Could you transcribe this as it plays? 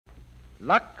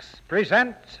Lux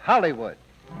presents Hollywood.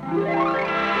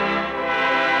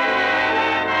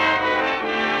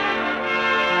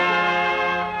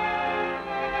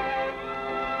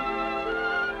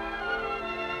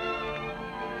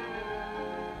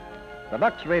 The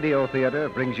Lux Radio Theater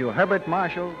brings you Herbert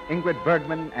Marshall, Ingrid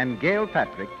Bergman, and Gail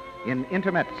Patrick in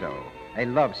Intermezzo, a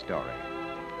love story.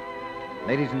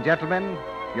 Ladies and gentlemen,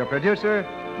 your producer,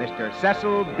 Mr.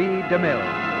 Cecil B.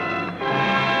 DeMille.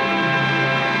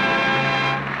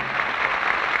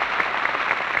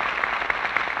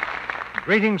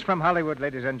 Greetings from Hollywood,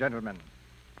 ladies and gentlemen.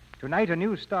 Tonight, a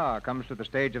new star comes to the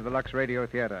stage of the Lux Radio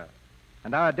Theater,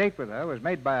 and our date with her was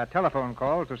made by a telephone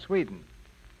call to Sweden.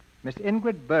 Miss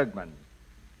Ingrid Bergman,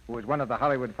 who is one of the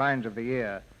Hollywood finds of the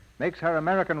year, makes her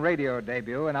American radio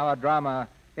debut in our drama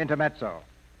Intermezzo,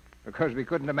 because we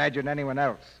couldn't imagine anyone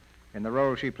else in the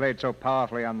role she played so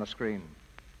powerfully on the screen.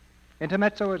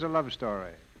 Intermezzo is a love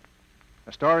story,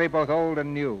 a story both old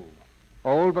and new.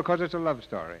 Old because it's a love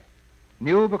story.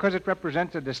 New because it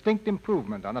represents a distinct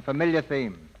improvement on a familiar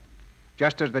theme,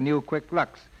 just as the new Quick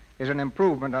Lux is an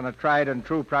improvement on a tried and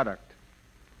true product.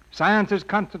 Science is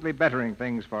constantly bettering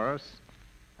things for us,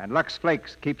 and Lux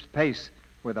Flakes keeps pace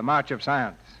with the march of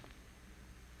science.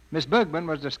 Miss Bergman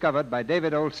was discovered by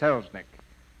David O. Selznick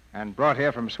and brought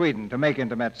here from Sweden to make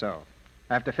Intermezzo.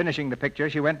 After finishing the picture,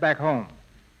 she went back home.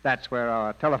 That's where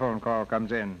our telephone call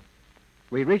comes in.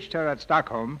 We reached her at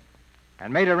Stockholm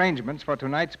and made arrangements for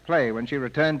tonight's play when she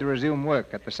returned to resume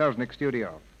work at the Selznick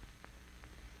studio.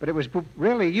 But it was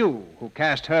really you who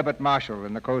cast Herbert Marshall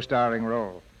in the co-starring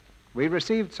role. We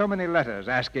received so many letters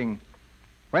asking,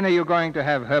 when are you going to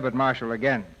have Herbert Marshall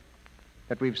again,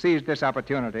 that we've seized this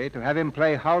opportunity to have him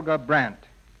play Holger Brandt.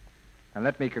 And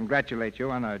let me congratulate you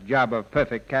on a job of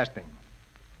perfect casting.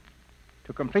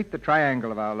 To complete the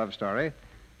triangle of our love story,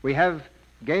 we have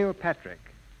Gail Patrick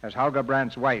as Holger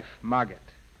Brandt's wife, Margit.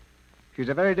 She's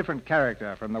a very different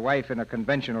character from the wife in a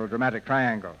conventional dramatic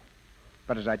triangle.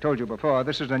 But as I told you before,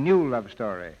 this is a new love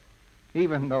story,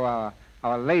 even though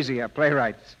our lazier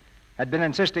playwrights had been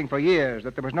insisting for years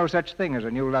that there was no such thing as a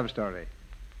new love story.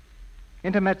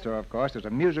 Intermezzo, of course, is a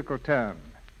musical term,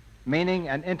 meaning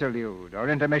an interlude or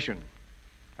intermission,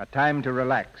 a time to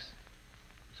relax.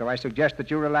 So I suggest that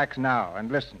you relax now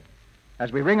and listen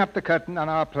as we ring up the curtain on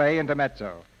our play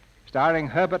Intermezzo, starring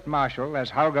Herbert Marshall as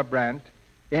Holger Brandt,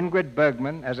 Ingrid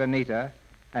Bergman as Anita,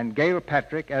 and Gail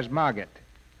Patrick as Margit,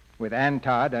 with Ann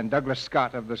Todd and Douglas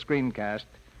Scott of the screencast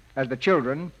as the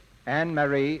children, Anne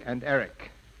Marie and Eric.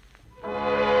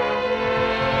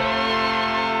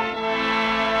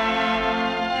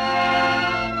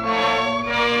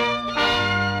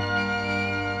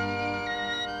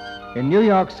 In New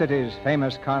York City's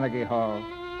famous Carnegie Hall,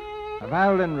 a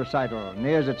violin recital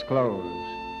nears its close.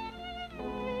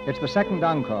 It's the second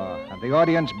encore, and the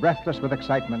audience, breathless with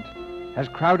excitement, has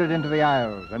crowded into the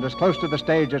aisles and as close to the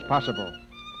stage as possible,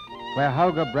 where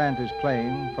Holger Brandt is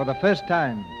playing, for the first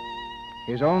time,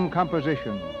 his own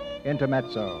composition,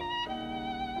 Intermezzo.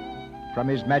 From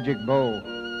his magic bow,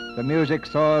 the music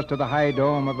soars to the high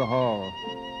dome of the hall,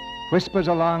 whispers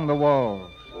along the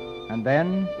walls, and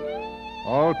then,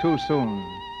 all too soon,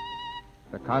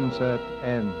 the concert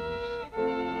ends.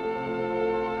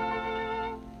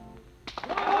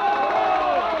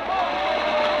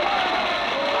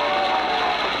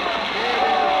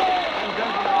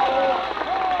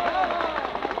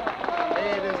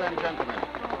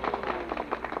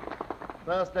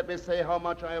 First, let me say how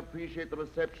much I appreciate the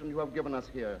reception you have given us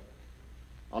here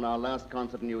on our last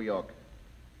concert in New York.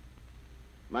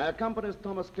 My accompanist,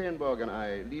 Thomas Steinberg, and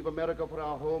I leave America for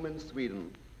our home in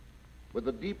Sweden with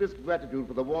the deepest gratitude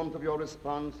for the warmth of your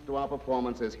response to our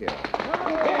performances here. And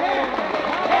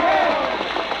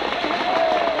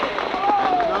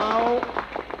now,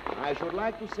 I should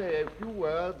like to say a few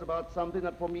words about something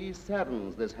that for me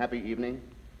saddens this happy evening,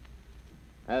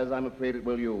 as I'm afraid it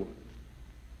will you.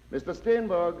 Mr.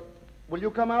 Steinberg, will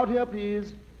you come out here,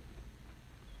 please?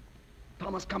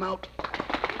 Thomas, come out.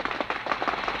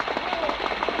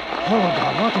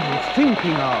 Holger, what are you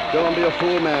thinking of? Don't be a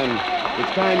fool, man.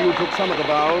 It's time you took some of the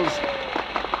vows.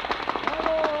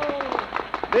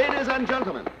 Ladies and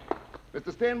gentlemen,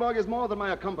 Mr. Steinberg is more than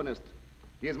my accompanist.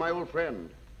 He is my old friend.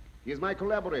 He is my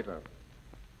collaborator,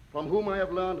 from whom I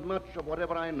have learned much of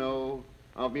whatever I know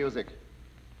of music.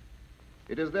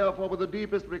 It is therefore with the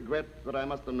deepest regret that I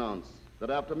must announce that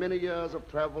after many years of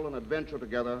travel and adventure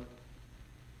together,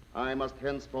 I must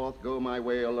henceforth go my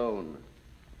way alone.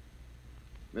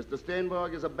 Mr.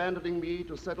 Steinberg is abandoning me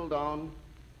to settle down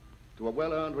to a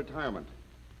well-earned retirement.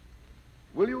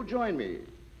 Will you join me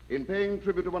in paying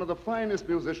tribute to one of the finest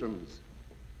musicians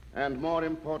and, more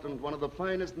important, one of the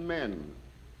finest men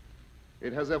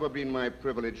it has ever been my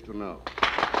privilege to know. Thank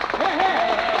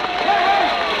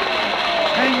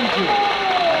you.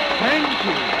 Thank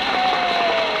you.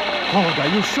 Holger,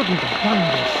 you shouldn't have done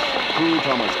this. True,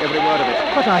 Thomas, every word of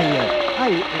it. But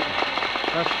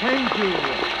thank you.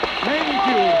 Thank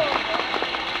you.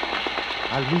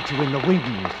 I'll meet you in the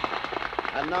wings.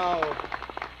 And now,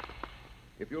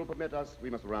 if you'll permit us, we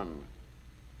must run.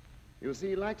 You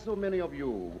see, like so many of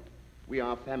you, we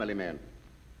are family men.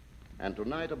 And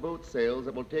tonight a boat sails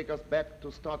that will take us back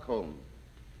to Stockholm.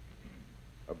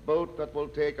 A boat that will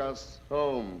take us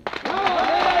home.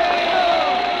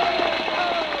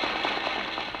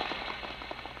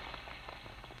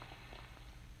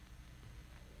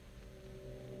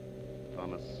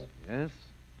 Thomas. Yes?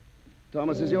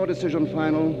 Thomas, is your decision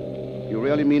final? You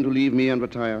really mean to leave me and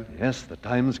retire? Yes, the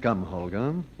time's come,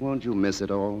 Holger. Won't you miss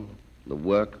it all? The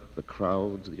work, the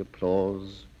crowds, the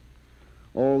applause.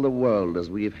 All the world as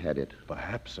we've had it.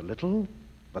 Perhaps a little,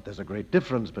 but there's a great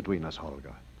difference between us,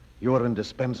 Holger. You're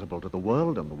indispensable to the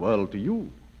world and the world to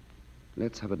you.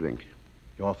 Let's have a drink.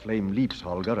 Your flame leaps,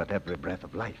 Holger, at every breath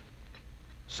of life.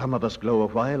 Some of us glow a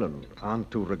while and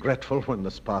aren't too regretful when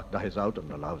the spark dies out and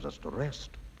allows us to rest.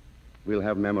 We'll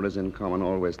have memories in common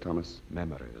always, Thomas.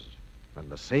 Memories. And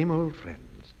the same old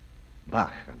friends.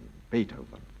 Bach and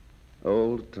Beethoven.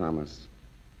 Old Thomas,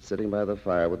 sitting by the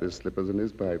fire with his slippers and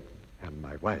his pipe. And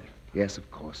my wife. Yes, of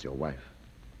course, your wife.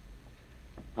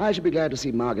 I should be glad to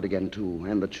see Margaret again, too,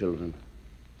 and the children.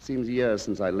 Seems years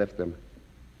since I left them.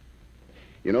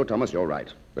 You know, Thomas, you're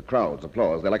right. The crowds,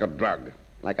 applause, they're like a drug.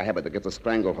 Like a habit that gets a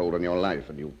stranglehold on your life,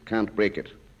 and you can't break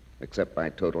it, except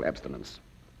by total abstinence.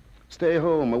 Stay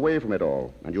home, away from it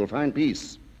all, and you'll find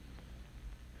peace.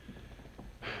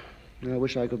 I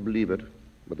wish I could believe it.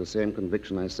 With the same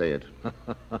conviction I say it.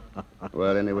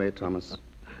 Well, anyway, Thomas,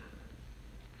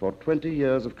 for 20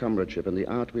 years of comradeship in the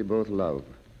art we both love,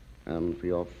 and for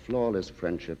your flawless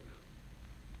friendship,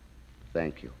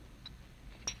 thank you.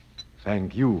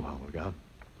 Thank you, Holger.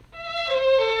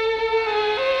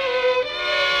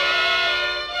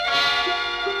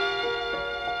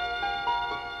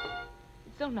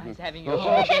 It's so nice having you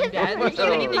home again, Dad. There's so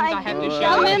many things I have to show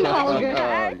Come in, you. Holger.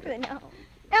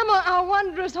 Emma, our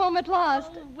wanderer's home at last.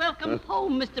 Oh, welcome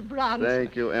home, Mr. Brown.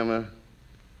 Thank you, Emma.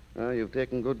 You've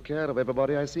taken good care of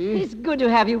everybody I see. It's good to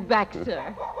have you back,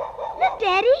 sir. Look,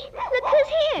 Daddy. Look who's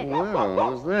here.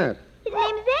 Well, who's that? His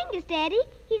name is Angus, Daddy.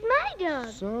 He's my dog.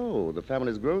 So, the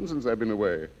family's grown since I've been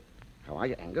away. How are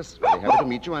you, Angus? Very happy to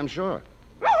meet you, I'm sure.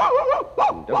 He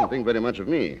doesn't think very much of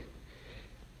me.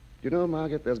 You know,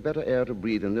 Margaret, there's better air to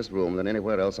breathe in this room than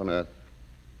anywhere else on Earth.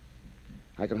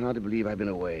 I can hardly believe I've been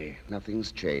away.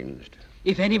 Nothing's changed.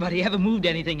 If anybody ever moved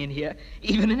anything in here,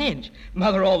 even an inch,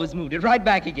 Mother always moved it right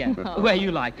back again, where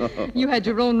you like. You had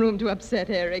your own room to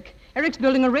upset Eric. Eric's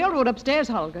building a railroad upstairs,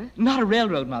 Holger. Not a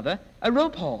railroad, Mother. A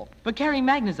rope haul for carrying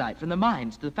magnesite from the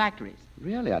mines to the factories.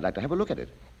 Really? I'd like to have a look at it.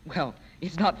 Well,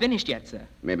 it's not finished yet, sir.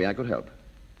 Maybe I could help.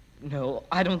 No,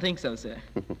 I don't think so, sir.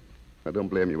 I don't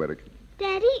blame you, Eric.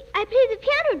 Daddy, I play the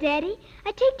piano, Daddy.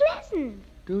 I take lessons.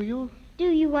 Do you? Do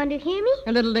you want to hear me?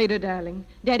 A little later, darling.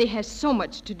 Daddy has so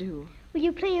much to do. Will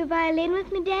you play your violin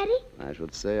with me, Daddy? I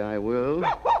should say I will.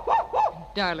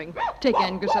 Darling, take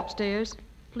Angus upstairs,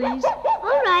 please. All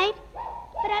right.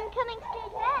 But I'm coming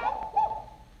straight back.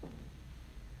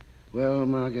 Well,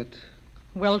 Margaret,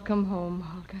 Welcome home,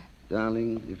 Holger.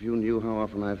 darling, if you knew how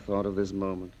often I've thought of this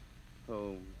moment.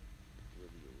 Home.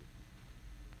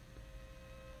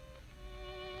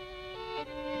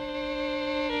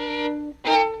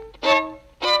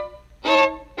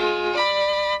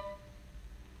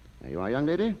 There you are, young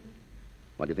lady.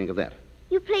 What do you think of that?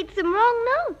 You played some wrong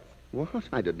notes. What?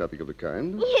 I did nothing of the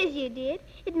kind. Yes, you did.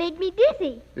 It made me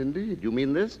dizzy. Indeed. You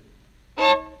mean this?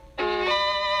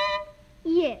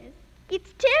 Yes.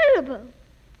 It's terrible.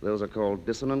 Those are called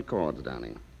dissonant chords,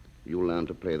 darling. You'll learn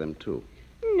to play them, too.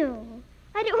 No,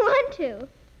 I don't want to.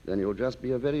 Then you'll just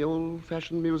be a very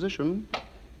old-fashioned musician.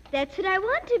 That's what I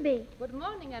want to be. Good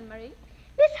morning, Anne-Marie.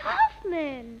 Miss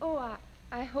Hoffman. Oh,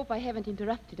 I hope I haven't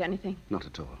interrupted anything. Not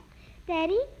at all.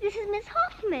 Daddy, this is Miss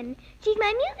Hoffman. She's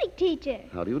my music teacher.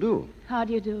 How do you do? How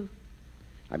do you do?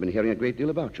 I've been hearing a great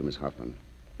deal about you, Miss Hoffman.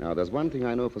 Now, there's one thing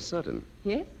I know for certain.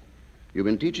 Yes? You've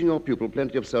been teaching your pupil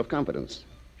plenty of self-confidence.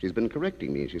 She's been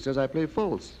correcting me. She says I play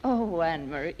false. Oh,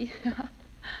 Anne-Marie.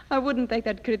 I wouldn't take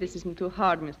that criticism too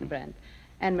hard, Mr. Brandt.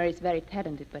 Anne-Marie's very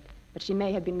talented, but she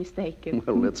may have been mistaken.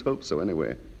 Well, let's hope so,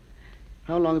 anyway.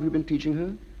 How long have you been teaching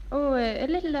her? Oh, a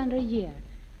little under a year.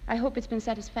 I hope it's been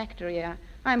satisfactory.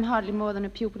 I'm hardly more than a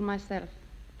pupil myself.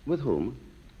 With whom?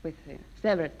 With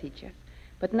several teachers.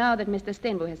 But now that Mr.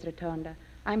 Steinbo has returned,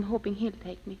 I'm hoping he'll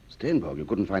take me. Steinborg. You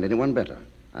couldn't find anyone better.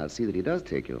 I'll see that he does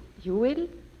take you. You will?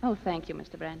 Oh, thank you,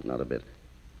 Mr. Brandt. Not a bit.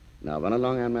 Now, run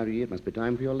along, Anne-Marie. It must be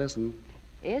time for your lesson.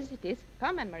 Yes, it is.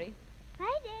 Come, Anne-Marie. Bye,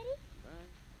 Daddy.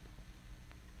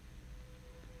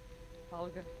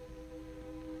 Holger,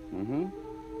 Mm-hmm.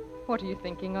 what are you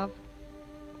thinking of?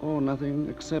 Oh, nothing,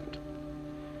 except...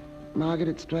 Margaret,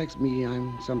 it strikes me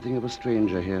I'm something of a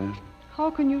stranger here. How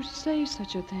can you say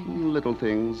such a thing? Little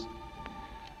things.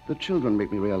 The children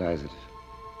make me realize it.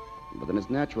 But then it's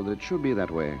natural that it should be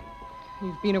that way.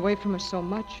 You've been away from us so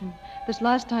much, and this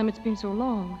last time it's been so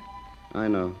long. I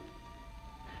know.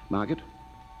 Margaret,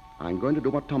 I'm going to do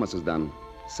what Thomas has done.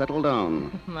 Settle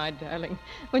down. My darling,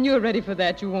 when you're ready for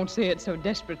that, you won't say it so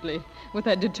desperately, with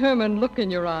that determined look in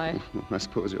your eye. I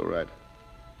suppose you're right.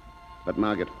 But,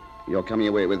 Margaret, you're coming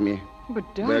away with me. But,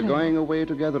 We're darling... going away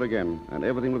together again, and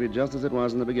everything will be just as it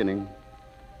was in the beginning.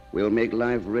 We'll make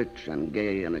life rich and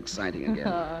gay and exciting again.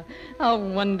 Ah, how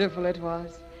wonderful it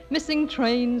was. Missing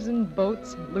trains and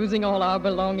boats, losing all our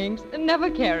belongings, and never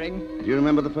caring. Do you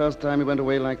remember the first time we went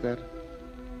away like that?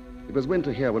 It was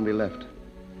winter here when we left.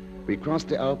 We crossed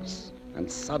the Alps, and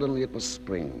suddenly it was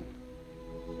spring.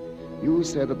 You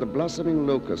said that the blossoming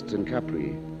locusts in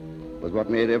Capri was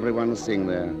what made everyone sing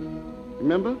there.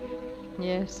 Remember?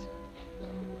 Yes.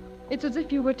 It's as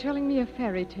if you were telling me a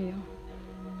fairy tale.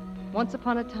 Once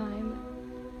upon a time.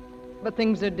 But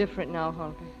things are different now,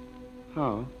 Holger.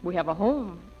 How? We have a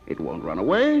home. It won't run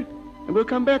away, and we'll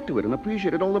come back to it and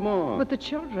appreciate it all the more. But the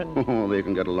children... Oh, they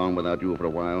can get along without you for a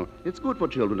while. It's good for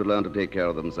children to learn to take care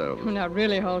of themselves. Now,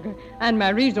 really, Holger.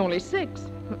 Anne-Marie's only 6.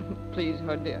 Please,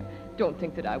 her dear, don't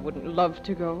think that I wouldn't love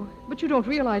to go. But you don't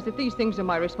realize that these things are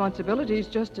my responsibilities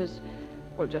just as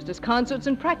concerts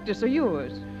and practice are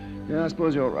yours. Yeah, I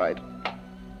suppose you're right.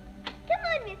 Come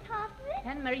on, Miss Hoffman.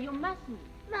 Anne-Marie, you mustn't.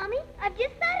 Mommy, I've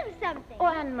just thought of something. Oh,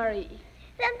 Anne-Marie.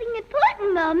 Something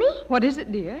important, Mommy. What is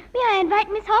it, dear? May I invite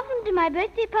Miss Hoffman to my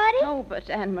birthday party? Oh, but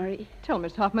Anne-Marie. Tell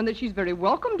Miss Hoffman that she's very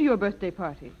welcome to your birthday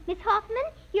party. Miss Hoffman,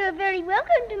 you're very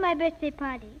welcome to my birthday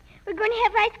party. We're going to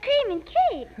have ice cream and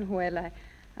cake. Well,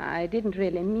 I didn't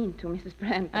really mean to, Mrs.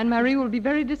 Brandt. Anne-Marie will be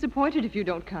very disappointed if you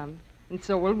don't come. And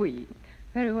so will we.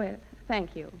 Very well.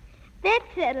 Thank you. That's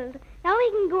settled. Now we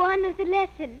can go on with the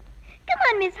lesson. Come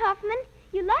on, Miss Hoffman.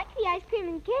 You like the ice cream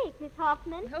and cake, Miss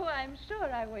Hoffman. Oh, I'm sure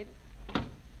I will.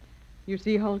 You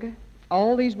see, Holger,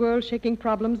 all these world-shaking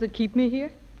problems that keep me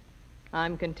here,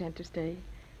 I'm content to stay.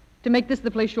 To make this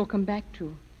the place you'll come back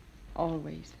to.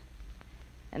 Always.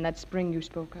 And that spring you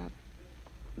spoke of.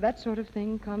 That sort of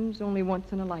thing comes only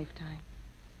once in a lifetime.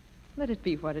 Let it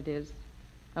be what it is.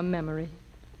 A memory.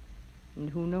 And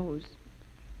who knows?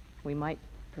 We might,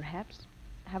 perhaps,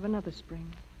 have another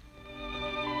spring.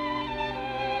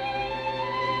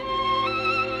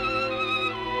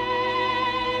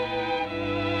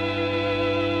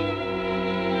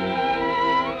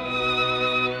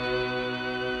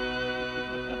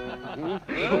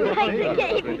 Like the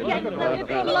cake.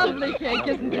 It's a lovely cake,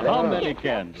 isn't it? How many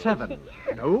cans? 7.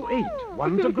 No, 8.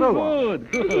 One to grow on.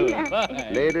 Good.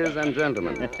 Fine. Ladies and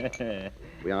gentlemen,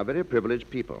 we are very privileged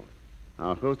people.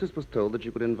 Our hostess was told that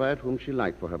she could invite whom she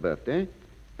liked for her birthday,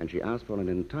 and she asked for an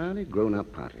entirely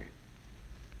grown-up party.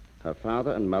 Her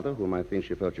father and mother, whom I think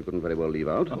she felt she couldn't very well leave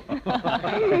out.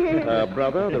 Her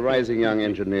brother, the rising young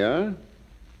engineer.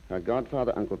 Her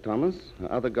godfather, Uncle Thomas.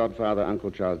 Her other godfather, Uncle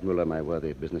Charles Muller, my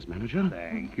worthy business manager.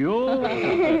 Thank you.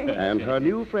 And her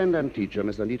new friend and teacher,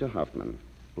 Miss Anita Hoffman,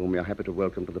 whom we are happy to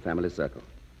welcome to the family circle.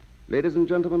 Ladies and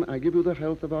gentlemen, I give you the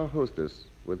health of our hostess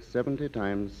with 70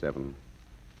 times 7.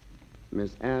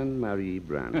 Miss Anne-Marie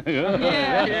Brandt. Fine.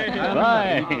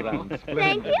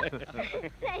 Thank you.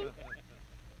 Thank you.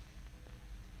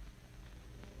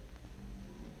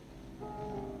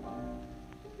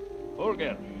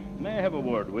 Holger, may I have a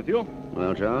word with you?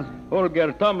 Well, Charles,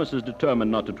 Holger, Thomas is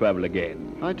determined not to travel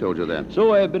again. I told you that.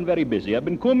 So I have been very busy. I've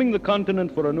been combing the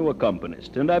continent for a new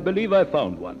accompanist, and I believe I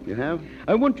found one. You have?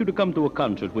 I want you to come to a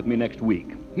concert with me next week.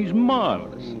 He's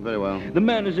marvelous. Very well. The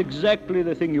man is exactly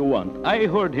the thing you want. I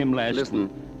heard him last... Listen.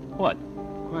 What?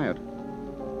 Quiet.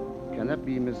 Can that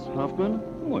be Miss Hoffman?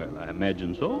 Well, I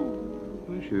imagine so.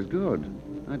 Well, she's good.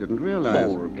 I didn't realize.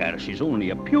 Holger, she's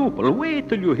only a pupil. Wait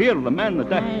till you hear the man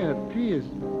that I... Quiet, please.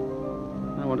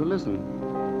 I want to listen.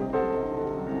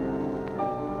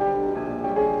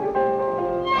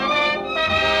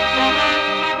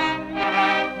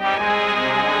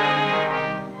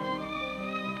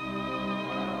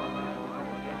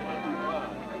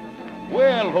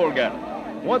 Well, Holger,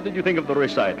 what did you think of the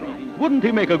recital? Wouldn't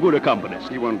he make a good accompanist?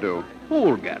 He won't do.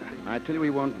 Holger. I tell you he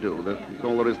won't do. That's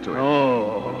all there is to it.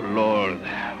 Oh, Lord.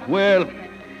 Well,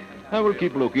 I will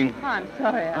keep looking. Oh, I'm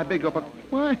sorry. I beg your pardon.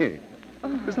 Why?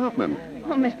 Miss Hoffman.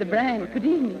 Oh, Mr. Brand, good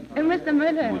evening. And Mr.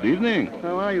 Miller. Good evening.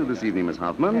 How are you this evening, Miss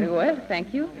Hoffman? Very well,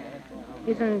 thank you.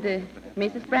 Isn't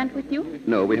Mrs. Brandt with you?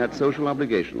 No, we had social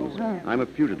obligations. Oh. I'm a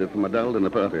fugitive from adult and the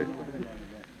party.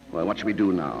 Well, what shall we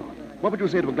do now? What would you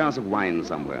say to a glass of wine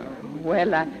somewhere?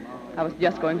 Well, I was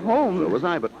just going home. So was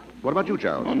I, but what about you,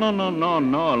 Charles? Oh,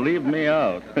 no. Leave me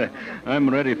out. I'm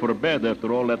ready for bed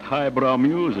after all that highbrow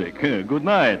music. Good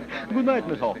night. Good night,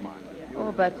 Miss Hoffman.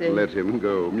 Oh, but... Let him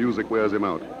go. Music wears him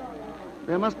out.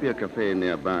 There must be a cafe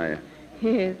nearby.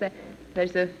 Yes,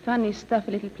 there's a funny,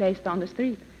 stuffy little place down the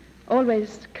street.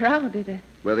 Always crowded.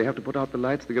 Where they have to put out the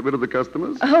lights to get rid of the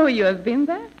customers? Oh, you have been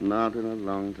there? Not in a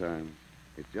long time.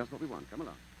 It's just what we want. Come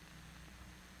along.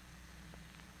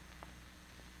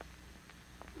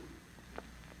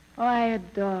 Oh, I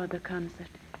adore the concert.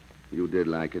 You did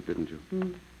like it, didn't you?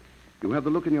 Mm. You have the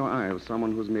look in your eye of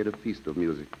someone who's made a feast of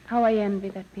music. How I envy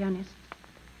that pianist.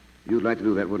 You'd like to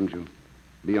do that, wouldn't you?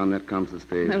 Be on that concert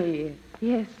stage. Oh, yes.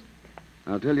 Yes.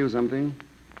 I'll tell you something.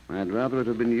 I'd rather it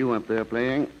had been you up there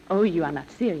playing. Oh, you are not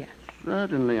serious.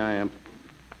 Certainly I am.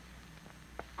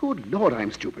 Good Lord,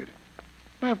 I'm stupid.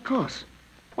 Why, of course.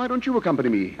 Why don't you accompany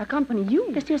me? Accompany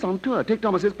you? Yes, on tour. Take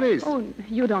Thomas's place. Oh,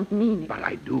 you don't mean it. But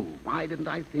I do. Why didn't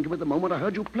I think of it the moment I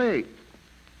heard you play?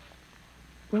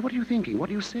 Well, what are you thinking? What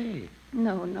do you say?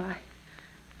 No,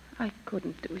 I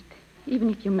couldn't do it, even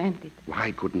if you meant it.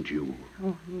 Why couldn't you?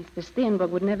 Oh, Mr. Steenberg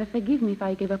would never forgive me if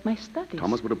I gave up my studies.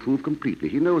 Thomas would approve completely.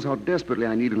 He knows how desperately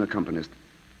I need an accompanist.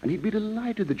 And he'd be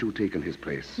delighted that you'd taken his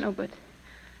place. No, but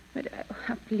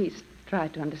please try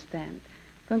to understand.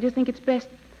 Don't you think it's best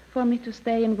for me to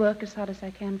stay and work as hard as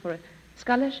I can for a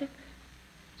scholarship?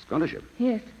 Scholarship?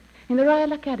 Yes, in the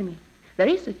Royal Academy. There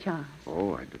is a chance.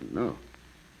 Oh, I didn't know.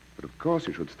 But of course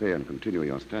you should stay and continue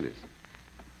your studies.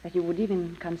 That you would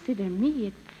even consider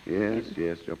me. Yes,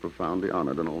 you're profoundly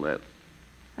honored and all that.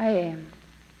 I am,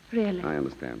 really. I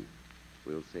understand.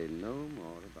 We'll say no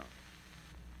more about it.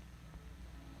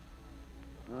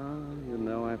 Ah, you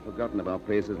know, I've forgotten about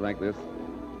places like this.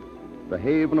 The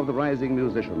haven of the rising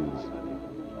musicians.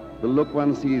 The look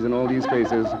one sees in all these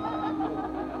faces.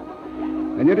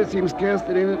 And yet it seems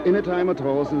scarcely any time at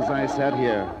all since I sat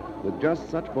here with just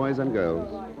such boys and girls,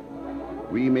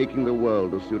 remaking the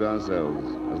world to suit ourselves,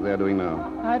 as they're doing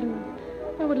now.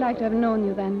 I would like to have known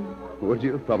you then. Would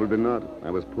you? Probably not. I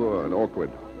was poor and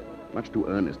awkward, much too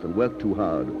earnest and worked too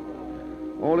hard.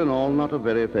 All in all, not a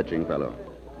very fetching fellow.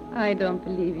 I don't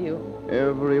believe you.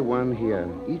 Everyone here,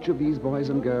 each of these boys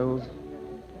and girls,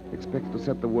 expects to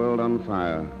set the world on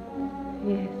fire.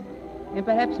 Yes, and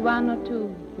perhaps one or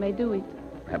two may do it.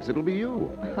 Perhaps it'll be you.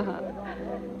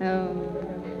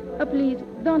 Oh, please,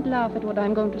 don't laugh at what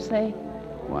I'm going to say.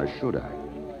 Why should I?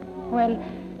 Well,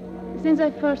 since I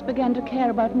first began to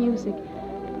care about music,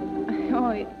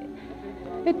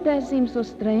 it does seem so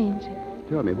strange.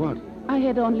 Tell me what? I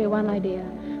had only one idea.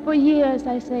 For years,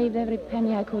 I saved every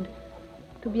penny I could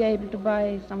to be able to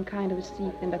buy some kind of a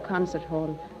seat in the concert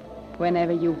hall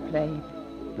whenever you played.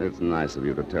 It's nice of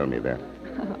you to tell me that.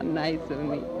 Nice of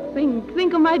me.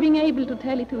 Think of my being able to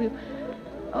tell it to you.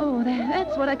 Oh,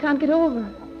 that's what I can't get over.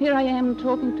 Here I am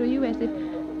talking to you as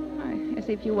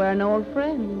if you were an old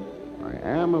friend. I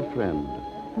am a friend.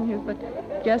 Yes,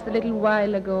 but just a little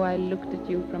while ago I looked at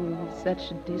you from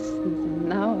such a distance, and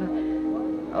now...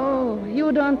 Oh,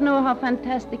 you don't know how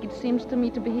fantastic it seems to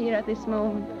me to be here at this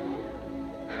moment.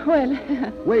 Well...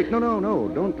 Wait, no.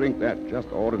 Don't drink that. Just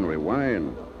ordinary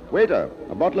wine. Waiter,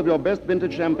 a bottle of your best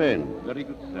vintage champagne. Very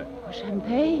good, sir. Oh,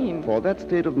 champagne. For that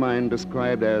state of mind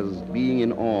described as being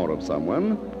in awe of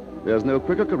someone, there's no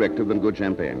quicker corrective than good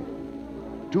champagne.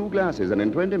 2 glasses, and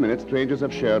in 20 minutes, strangers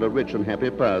have shared a rich and happy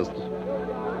past.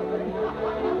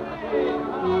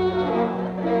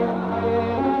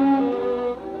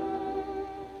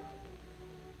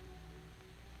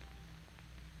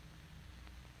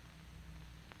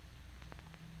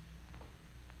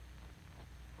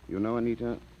 You know,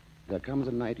 Anita, there comes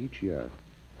a night each year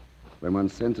when one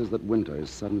senses that winter is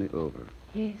suddenly over.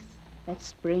 Yes, that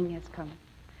spring has come.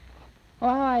 Oh,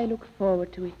 how I look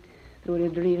forward to it through the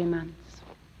dreary months.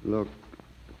 Look,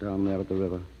 down there at the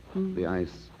river, the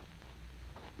ice.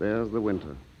 There's the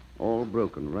winter, all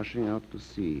broken, rushing out to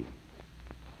sea.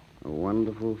 A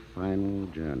wonderful final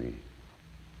journey.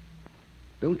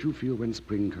 Don't you feel when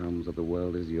spring comes that the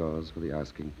world is yours for the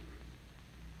asking?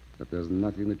 That there's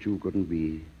nothing that you couldn't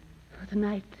be? Oh,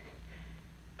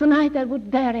 tonight I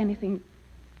would dare anything.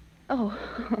 Oh,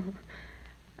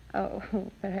 oh,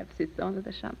 perhaps it's only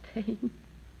the champagne.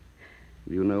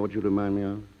 Do you know what you remind me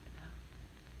of?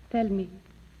 Tell me.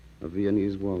 A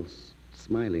Viennese waltz,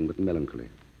 smiling but melancholy.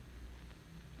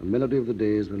 A melody of the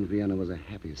days when Vienna was a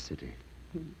happy city.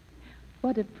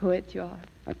 What a poet you are.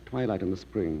 At twilight in the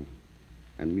spring,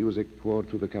 and music poured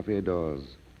through the cafe doors,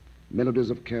 melodies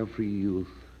of carefree youth.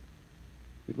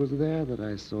 It was there that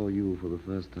I saw you for the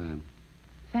first time.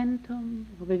 Phantom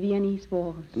of a Viennese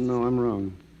waltz. No, I'm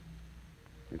wrong.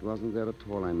 It wasn't there at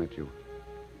all I met you.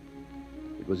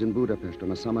 It was in Budapest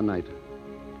on a summer night.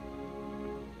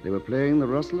 They were playing the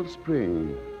rustle of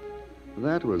spring.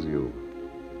 That was you.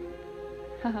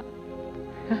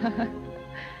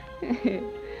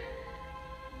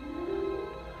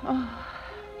 Oh,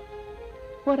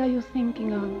 what are you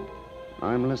thinking of?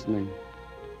 I'm listening.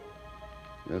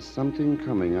 There's something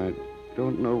coming. I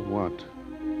don't know what.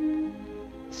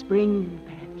 Spring,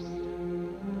 perhaps.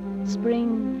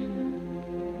 Spring.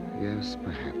 Yes,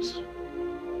 perhaps.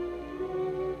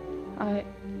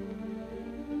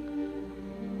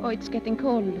 Oh, it's getting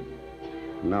cold.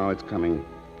 Now it's coming.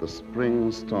 The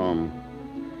spring storm.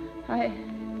 I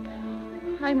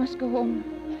must go home.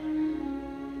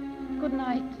 Good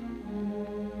night.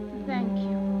 Thank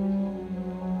you.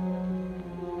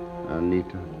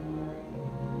 Anita.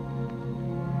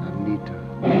 Anita.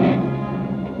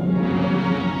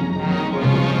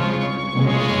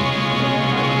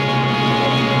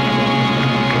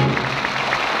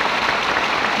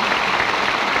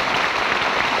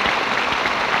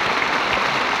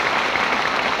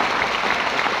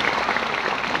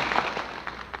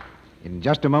 In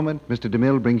just a moment, Mr.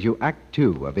 DeMille brings you Act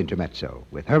Two of Intermezzo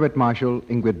with Herbert Marshall,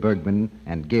 Ingrid Bergman,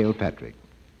 and Gail Patrick.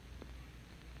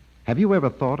 Have you ever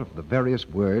thought of the various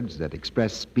words that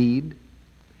express speed?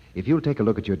 If you'll take a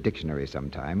look at your dictionary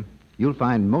sometime, you'll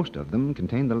find most of them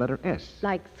contain the letter S.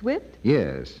 Like swift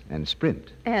Yes, and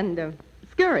sprint. and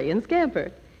scurry and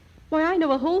scamper. Why, I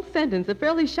know a whole sentence of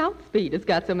fairly shout speed has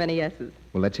got so many S's.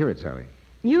 Well, let's hear it, Sally.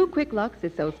 New Quick Lux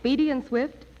is so speedy and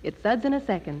swift, it suds in a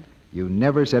second. You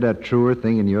never said a truer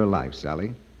thing in your life,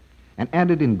 Sally. An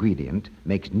added ingredient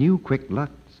makes New Quick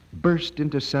Lux burst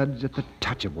into suds at the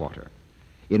touch of water.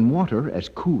 In water as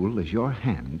cool as your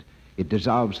hand, it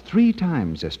dissolves 3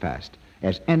 times as fast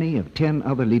as any of 10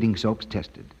 other leading soaps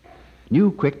tested.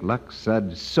 New Quick Lux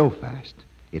suds so fast,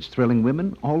 it's thrilling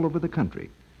women all over the country.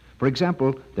 For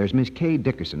example, there's Miss Kay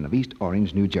Dickerson of East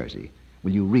Orange, New Jersey.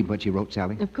 Will you read what she wrote,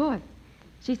 Sally? Of course.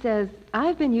 She says,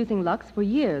 I've been using Lux for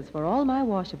years for all my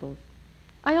washables.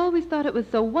 I always thought it was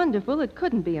so wonderful it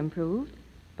couldn't be improved.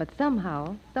 But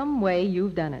somehow, some way,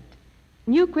 you've done it.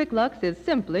 New Quick Lux is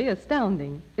simply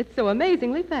astounding. It's so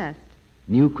amazingly fast.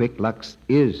 New Quick Lux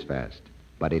is fast,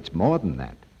 but it's more than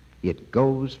that. It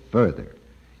goes further,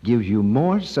 gives you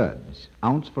more suds,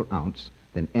 ounce for ounce,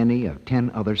 than any of 10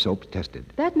 other soaps tested.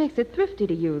 That makes it thrifty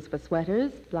to use for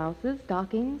sweaters, blouses,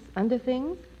 stockings,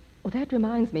 underthings. Oh, that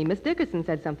reminds me. Miss Dickerson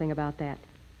said something about that.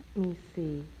 Let me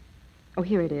see. Oh,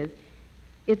 here it is.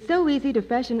 It's so easy to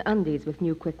freshen undies with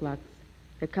New Quick Lux.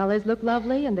 The colors look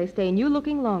lovely, and they stay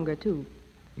new-looking longer, too.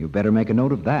 You better make a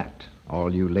note of that,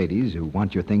 all you ladies who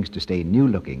want your things to stay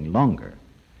new-looking longer.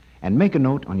 And make a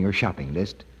note on your shopping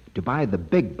list to buy the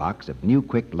big box of New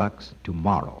Quick Lux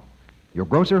tomorrow. Your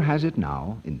grocer has it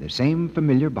now in the same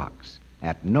familiar box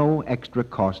at no extra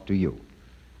cost to you.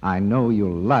 I know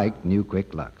you'll like New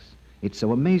Quick Lux. It's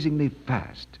so amazingly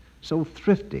fast, so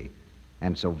thrifty,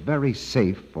 and so very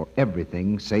safe for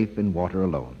everything safe in water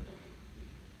alone.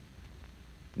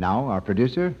 Now, our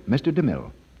producer, Mr.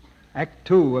 DeMille. Act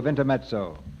Two of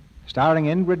Intermezzo, starring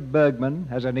Ingrid Bergman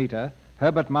as Anita,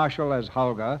 Herbert Marshall as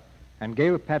Holger, and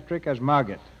Gail Patrick as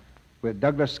Margaret, with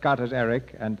Douglas Scott as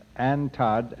Eric and Ann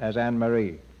Todd as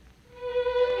Anne-Marie.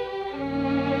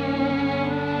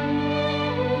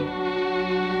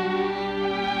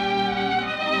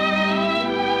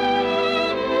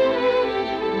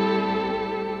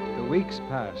 Weeks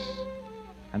pass,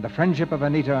 and the friendship of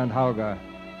Anita and Holger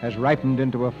has ripened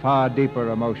into a far deeper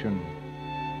emotion.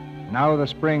 Now the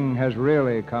spring has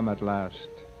really come at last.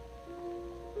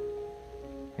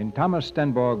 In Thomas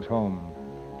Stenborg's home,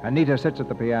 Anita sits at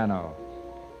the piano.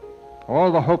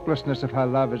 All the hopelessness of her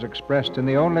love is expressed in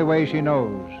the only way she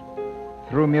knows,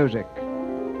 through music.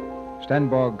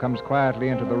 Stenborg comes quietly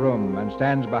into the room and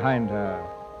stands behind her,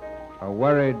 a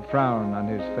worried frown on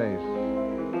his face.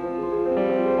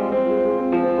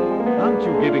 Aren't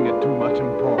you giving it too much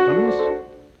importance?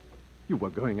 You were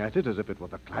going at it as if it were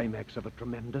the climax of a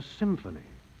tremendous symphony.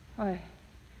 I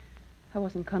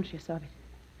wasn't conscious of it.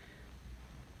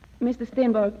 Mr.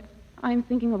 Steinberg, I'm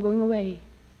thinking of going away.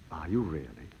 Are you really?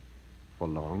 For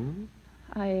long?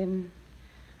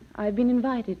 I've been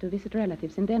invited to visit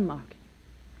relatives in Denmark.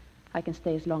 I can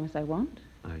stay as long as I want.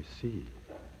 I see.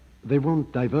 They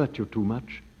won't divert you too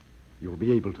much. You'll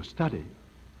be able to study.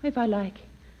 If I like.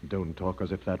 Don't talk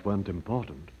as if that weren't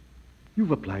important.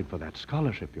 You've applied for that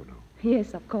scholarship, you know.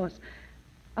 Yes, of course.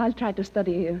 I'll try to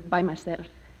study by myself.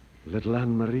 Little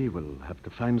Anne-Marie will have to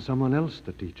find someone else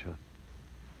to teach her.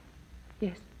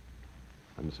 Yes.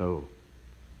 And so,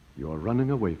 you're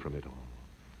running away from it all.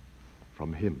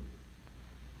 From him.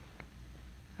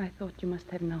 I thought you must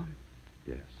have known.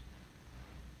 Yes.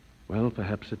 Well,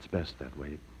 perhaps it's best that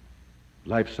way.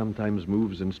 Life sometimes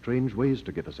moves in strange ways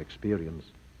to give us experience.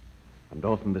 And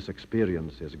often this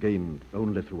experience is gained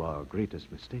only through our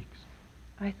greatest mistakes.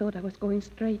 I thought I was going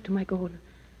straight to my goal,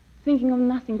 thinking of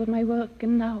nothing but my work,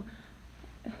 and now...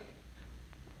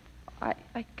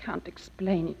 I can't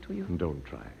explain it to you. Don't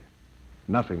try.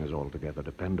 Nothing is altogether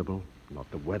dependable, not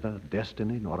the weather,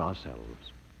 destiny, nor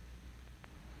ourselves.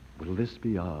 Will this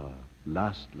be our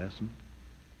last lesson?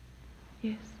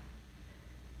 Yes.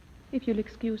 If you'll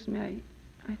excuse me,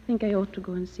 I think I ought to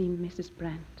go and see Mrs.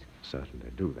 Brandt.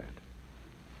 Certainly, do that.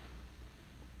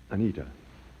 Anita,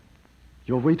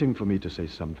 you're waiting for me to say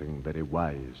something very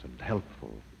wise and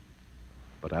helpful.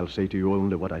 But I'll say to you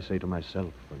only what I say to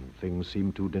myself when things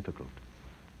seem too difficult.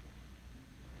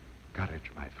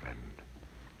 Courage, my friend.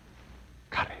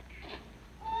 Courage.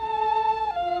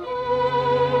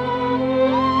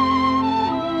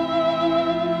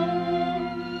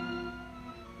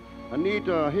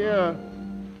 Anita, here.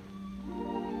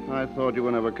 I thought you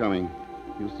were never coming.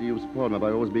 You see, you've spoiled me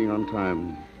by always being on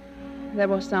time. There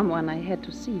was someone I had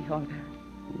to see, Holger.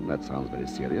 That sounds very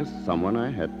serious. Someone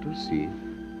I had to see.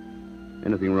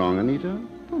 Anything wrong, Anita?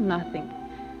 Oh, nothing.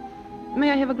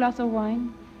 May I have a glass of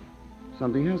wine?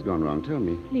 Something has gone wrong. Tell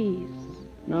me. Please.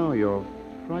 No, you're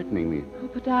frightening me. Oh,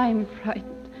 but I'm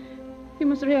frightened. You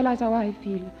must realize how I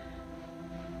feel.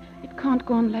 It can't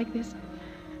go on like this.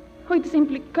 Oh, it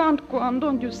simply can't go on.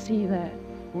 Don't you see that?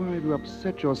 Why do you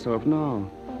upset yourself now?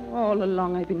 Oh, all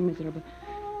along I've been miserable.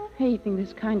 Hating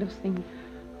this kind of thing.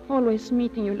 Always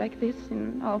meeting you like this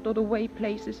in out-of-the-way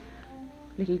places.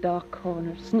 Little dark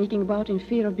corners, sneaking about in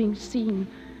fear of being seen.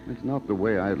 It's not the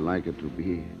way I'd like it to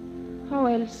be. How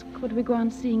else could we go on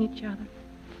seeing each other?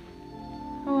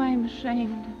 Oh, I'm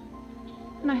ashamed.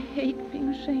 And I hate being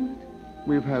ashamed.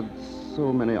 We've had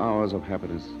so many hours of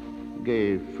happiness.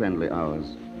 Gay, friendly hours.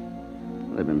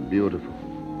 They've been beautiful.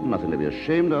 Nothing to be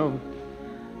ashamed of.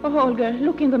 Oh, Holger,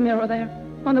 look in the mirror there,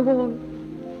 on the wall.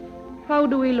 How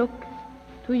do we look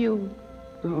to you?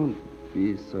 Don't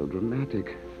be so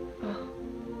dramatic. Oh,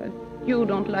 well, you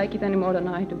don't like it any more than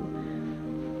I do.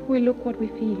 We look what we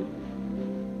feel.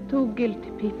 Two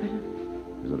guilty people.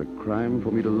 Is it a crime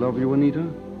for me to love you, Anita?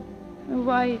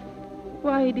 Why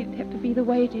did it have to be the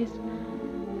way it is?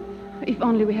 If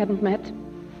only we hadn't met.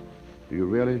 Do you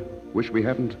really wish we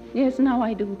hadn't? Yes, now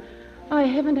I do. I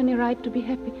haven't any right to be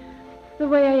happy the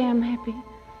way I am happy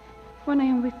when I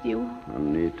am with you.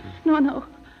 Anita. No.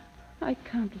 I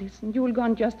can't listen. You will go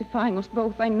on justifying us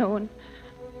both, I know. And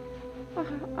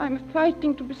I'm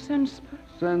fighting to be sensible.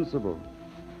 Sensible?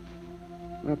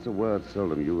 That's a word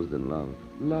seldom used in love.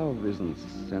 Love isn't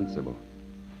sensible.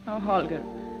 Oh, Holger,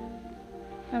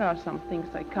 there are some things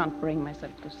I can't bring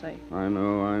myself to say. I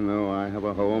know. I have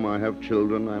a home, I have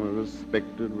children, I'm a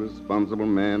respected, responsible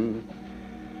man.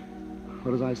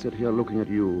 But as I sit here looking at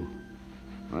you,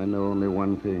 I know only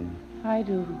one thing. I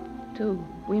do, too.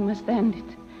 We must end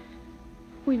it.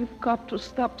 We've got to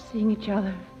stop seeing each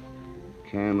other.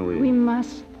 Can we? We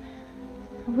must.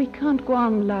 We can't go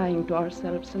on lying to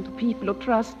ourselves and to people who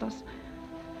trust us.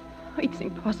 It's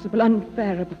impossible,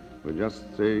 unbearable. We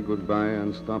just say goodbye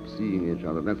and stop seeing each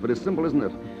other. That's very simple, isn't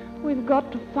it? We've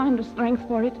got to find the strength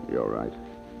for it. You're right.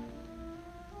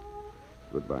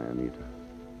 Goodbye, Anita.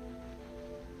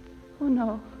 Oh,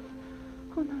 no.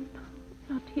 Oh, no,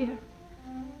 not here.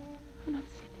 I'm not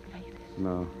sitting like this.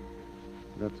 No.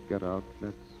 Let's get out.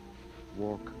 Let's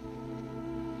walk.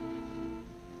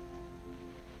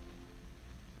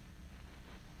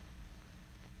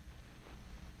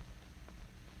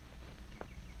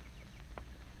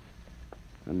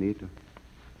 Anita.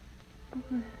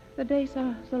 Oh, the days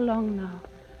are so long now,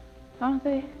 aren't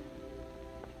they?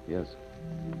 Yes.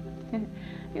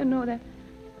 You know,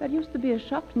 there used to be a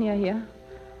shop near here.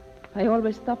 I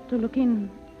always stopped to look in.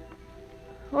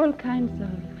 All kinds of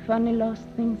funny lost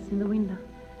things in the window.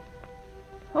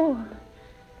 Oh,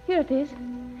 here it is.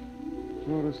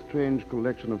 What a strange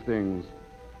collection of things.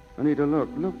 Anita,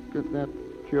 look at that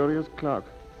curious clock.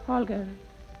 Holger,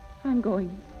 I'm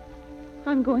going.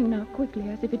 I'm going now, quickly,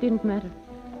 as if it didn't matter.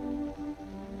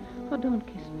 Oh, don't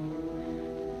kiss me.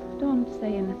 Don't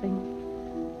say anything.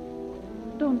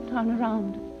 Don't turn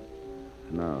around.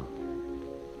 No.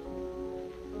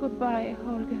 Goodbye,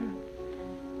 Holger.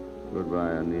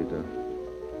 Goodbye, Anita.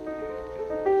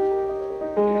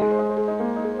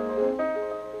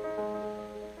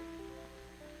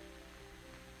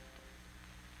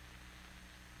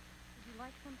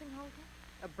 something, Holger?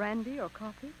 A brandy or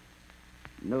coffee?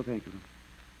 No, thank you.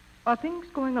 Are things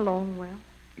going along well?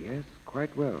 Yes,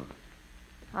 quite well.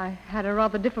 I had a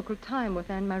rather difficult time with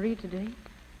Anne-Marie today.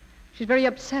 She's very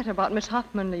upset about Miss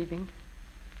Hoffman leaving.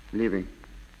 Leaving?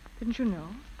 Didn't you know?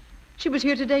 She was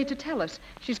here today to tell us.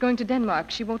 She's going to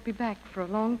Denmark. She won't be back for a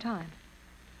long time.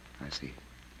 I see.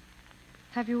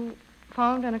 Have you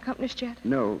found an accompanist yet?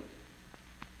 No.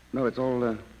 No, it's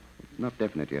all not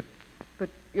definite yet. But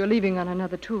you're leaving on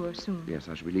another tour soon. Yes,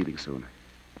 I shall be leaving soon.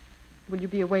 Will you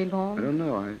be away long? I don't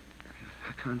know.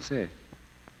 I can't say.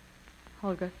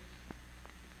 Holger,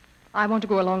 I want to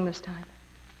go along this time.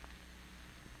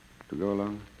 To go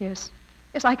along? Yes.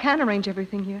 Yes, I can arrange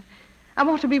everything here. I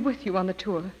want to be with you on the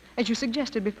tour, as you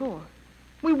suggested before.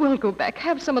 We will go back,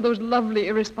 have some of those lovely,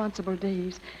 irresponsible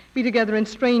days, be together in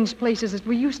strange places as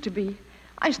we used to be.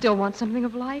 I still want something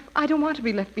of life. I don't want to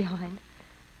be left behind.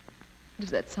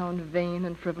 Does that sound vain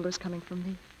and frivolous coming from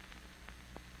me?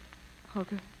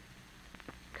 Holger,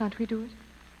 can't we do it?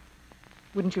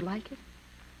 Wouldn't you like it?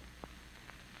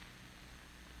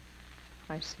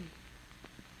 I see.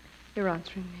 You're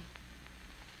answering me.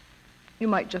 You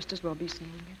might just as well be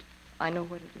saying it. I know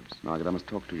what it is. Margaret, I must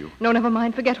talk to you. No, never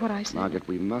mind. Forget what I said. Margaret,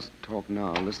 we must talk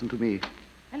now. Listen to me.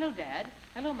 Hello, Dad.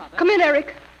 Hello, Mother. Come in,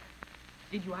 Eric.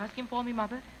 Did you ask him for me,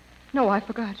 Mother? No, I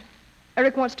forgot.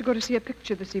 Eric wants to go to see a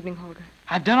picture this evening, Holger.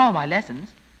 I've done all my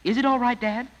lessons. Is it all right,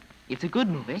 Dad? It's a good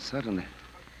movie. Certainly.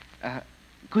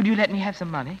 Could you let me have some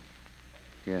money?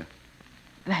 Yeah.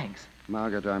 Thanks.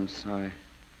 Margaret, I'm sorry.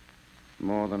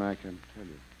 More than I can tell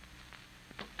you.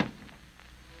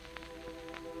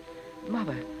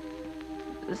 Mother,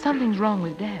 something's wrong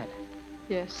with Dad.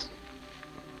 Yes.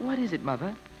 What is it,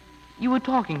 Mother? You were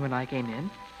talking when I came in.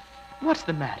 What's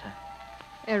the matter?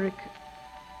 Eric,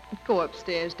 go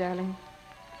upstairs, darling.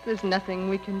 There's nothing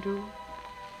we can do.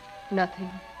 Nothing.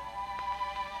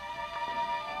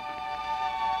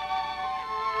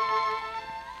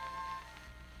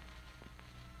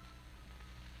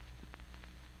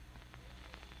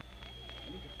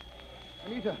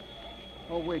 Anita!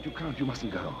 Oh, wait, you can't. You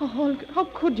mustn't go. Oh, Holger, how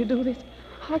could you do this?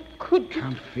 How could I you?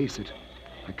 can't face it.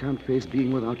 I can't face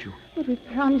being without you. But we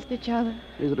promised each other.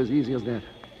 Is it as easy as that?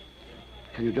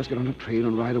 Can you just get on a train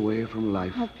and ride away from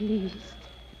life? Oh, please.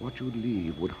 What you'd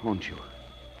leave would haunt you.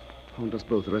 Haunt us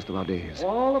both the rest of our days.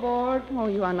 All aboard. Oh,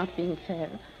 you are not being fair.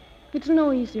 It's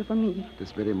no easier for me. At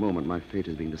this very moment, my fate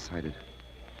is being decided.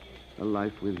 A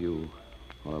life with you,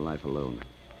 or a life alone.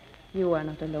 You are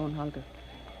not alone, Holger.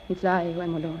 It's I who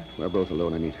am alone. We're both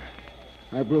alone, Anita.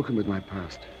 I've broken with my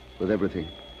past, with everything.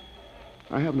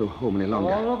 I have no home any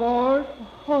longer. All aboard. Oh,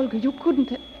 Holger, you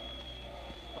couldn't have...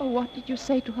 Oh, what did you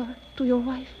say to her, to your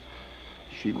wife?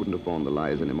 She couldn't have borne the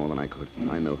lies any more than I could.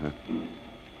 I know her.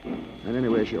 And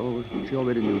anyway, she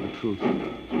already knew the truth.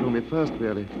 She told me first,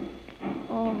 really.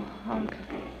 Oh, Holger.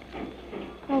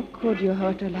 How could you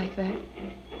hurt her like that?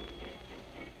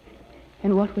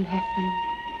 And what will happen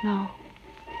now?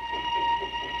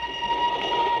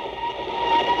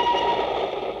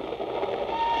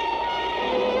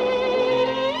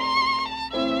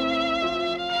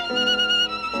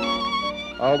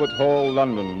 Albert Hall,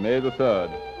 London, May the 3rd.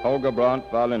 Holger Brandt,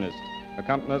 violinist.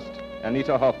 Accompanist,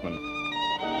 Anita Hoffman.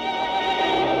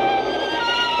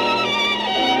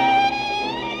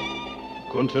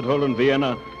 Concert Hall in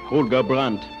Vienna, Holger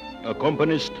Brandt.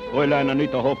 Accompanist, Fräulein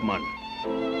Anita Hoffmann.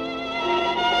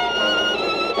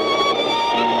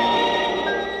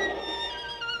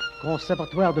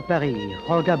 Conservatoire de Paris,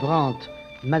 Holger Brandt,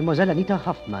 Mademoiselle Anita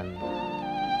Hoffman.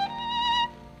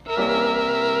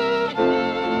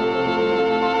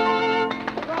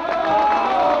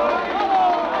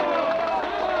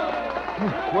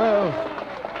 Well,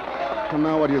 and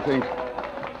now what do you think?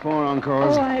 4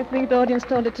 encores? Oh, I think the audience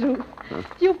told it too.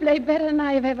 You play better than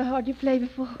I have ever heard you play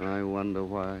before. I wonder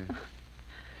why.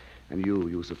 And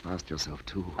you surpassed yourself,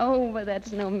 too. Oh, but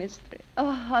that's no mystery.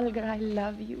 Oh, Holger, I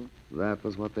love you. That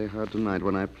was what they heard tonight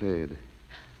when I played.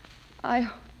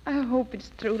 I hope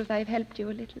it's true that I've helped you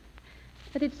a little.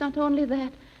 But it's not only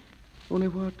that. Only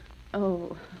what?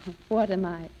 Oh, what am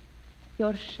I?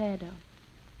 Your shadow.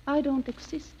 I don't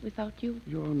exist without you.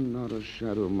 You're not a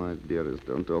shadow, my dearest.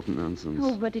 Don't talk nonsense.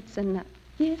 Oh, but it's enough.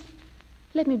 Yes,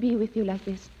 let me be with you like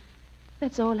this.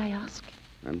 That's all I ask.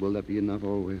 And will that be enough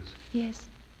always? Yes,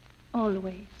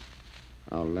 always.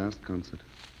 Our last concert.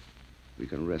 We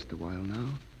can rest a while now.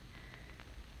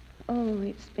 Oh,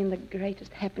 it's been the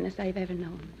greatest happiness I've ever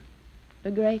known.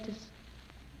 The greatest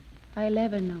I'll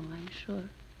ever know, I'm sure.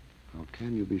 How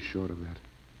can you be sure of that?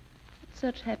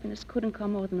 Such happiness couldn't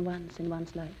come more than once in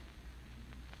one's life.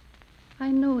 I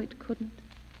know it couldn't.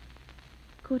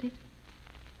 Could it,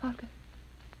 Holger?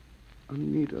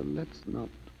 Anita, let's not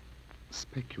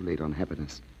speculate on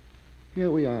happiness. Here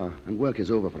we are, and work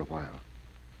is over for a while.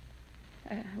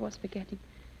 I was forgetting.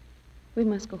 We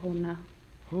must go home now.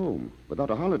 Home? Without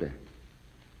a holiday?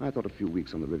 I thought a few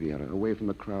weeks on the Riviera, away from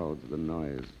the crowds, the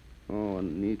noise. Oh,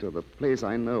 Anita, the place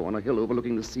I know, on a hill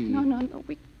overlooking the sea. No,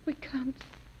 we can't.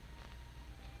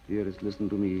 Dearest, listen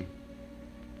to me.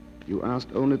 You asked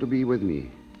only to be with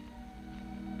me.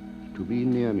 To be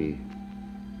near me.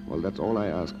 Well, that's all I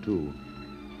ask, too.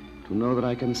 To know that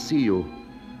I can see you,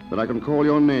 that I can call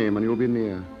your name and you'll be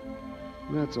near.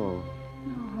 That's all.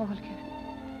 Oh, Holger.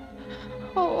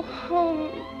 Oh,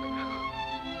 Holger.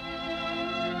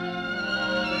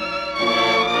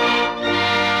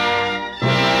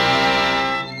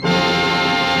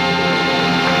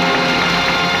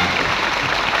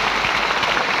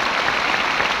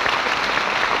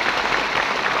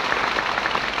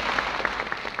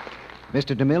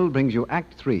 Mr. DeMille brings you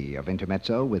Act 3 of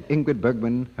Intermezzo with Ingrid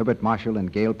Bergman, Herbert Marshall,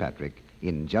 and Gail Patrick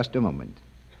in just a moment.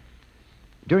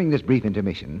 During this brief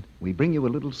intermission, we bring you a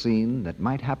little scene that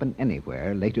might happen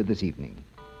anywhere later this evening.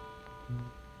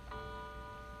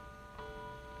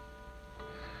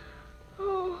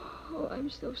 Oh, I'm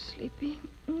so sleepy.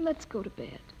 Let's go to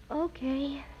bed.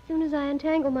 Okay, as soon as I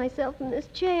untangle myself from this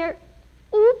chair.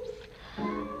 Oops.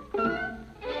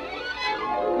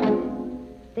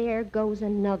 There goes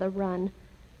another run.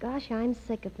 Gosh, I'm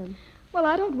sick of them. Well,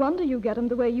 I don't wonder you get them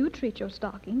the way you treat your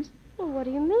stockings. Well, what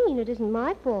do you mean? It isn't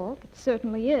my fault. It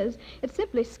certainly is. It's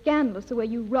simply scandalous the way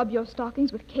you rub your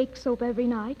stockings with cake soap every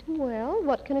night. Well,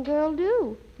 what can a girl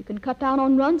do? You can cut down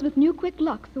on runs with new Quick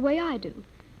Lux the way I do.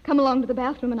 Come along to the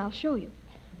bathroom and I'll show you.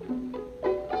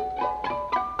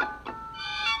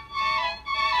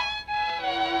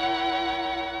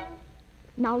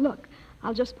 Now look,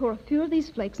 I'll just pour a few of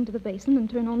these flakes into the basin and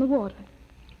turn on the water.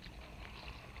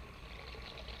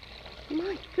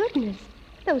 My goodness,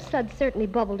 those suds certainly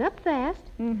bubbled up fast.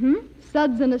 Mm-hmm.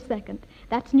 Suds in a second.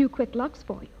 That's new Quick Lux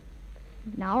for you.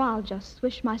 Now I'll just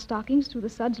swish my stockings through the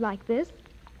suds like this.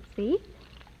 See?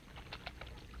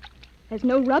 There's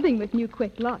no rubbing with new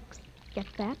Quick Lux. Get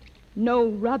that? No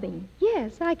rubbing.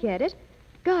 Yes, I get it.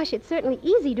 Gosh, it's certainly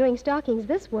easy doing stockings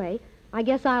this way. I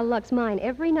guess I'll Lux mine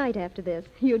every night after this.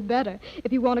 You'd better,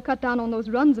 if you want to cut down on those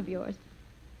runs of yours.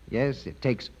 Yes, it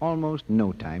takes almost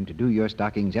no time to do your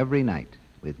stockings every night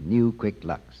with new Quick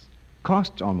Lux.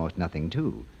 Costs almost nothing,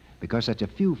 too, because such a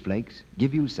few flakes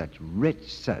give you such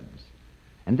rich suds.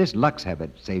 And this Lux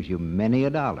habit saves you many a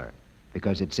dollar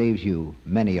because it saves you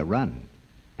many a run.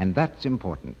 And that's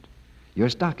important. Your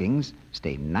stockings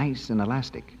stay nice and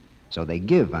elastic, so they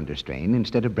give under strain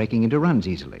instead of breaking into runs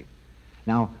easily.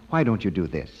 Now, why don't you do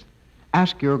this?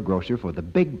 Ask your grocer for the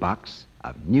big box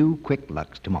of new Quick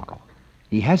Lux tomorrow.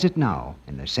 He has it now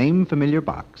in the same familiar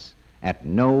box at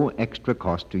no extra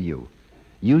cost to you.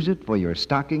 Use it for your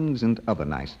stockings and other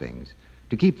nice things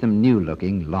to keep them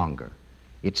new-looking longer.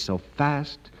 It's so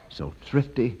fast, so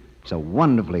thrifty, so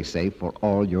wonderfully safe for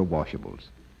all your washables.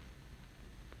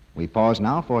 We pause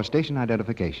now for station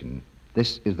identification.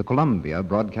 This is the Columbia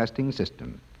Broadcasting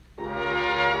System.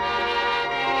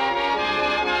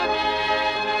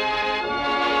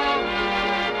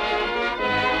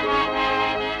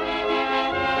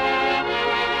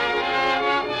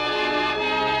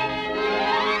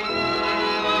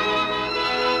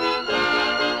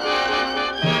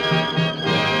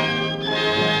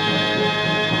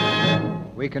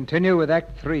 We continue with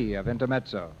Act 3 of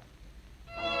Intermezzo.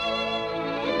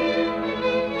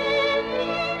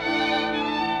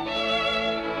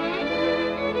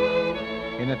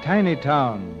 In a tiny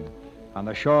town on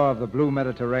the shore of the blue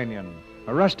Mediterranean,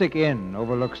 a rustic inn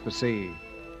overlooks the sea.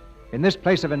 In this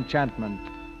place of enchantment,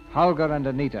 Holger and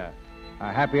Anita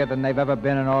are happier than they've ever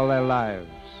been in all their lives.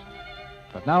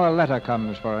 But now a letter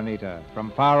comes for Anita from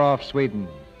far off Sweden.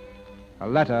 A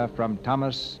letter from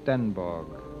Thomas Stenborg.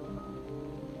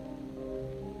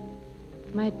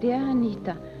 My dear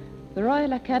Anita, the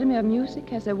Royal Academy of Music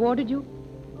has awarded you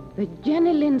the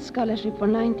Jenny Lind Scholarship for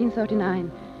 1939.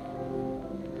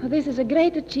 This is a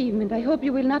great achievement. I hope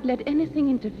you will not let anything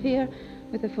interfere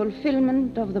with the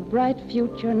fulfillment of the bright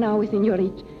future now within your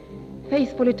reach.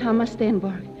 Faithfully, Thomas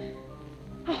Stenborg.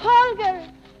 Holger!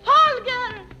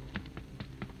 Holger!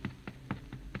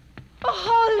 Oh,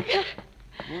 Holger!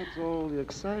 What's all the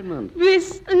excitement?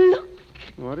 This look.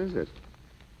 What is it?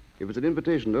 If it's an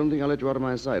invitation, don't think I'll let you out of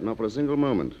my sight, not for a single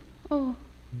moment. Oh.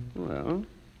 Well,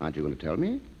 aren't you going to tell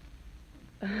me?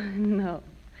 No.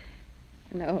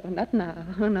 No, not now.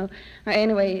 No.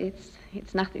 Anyway,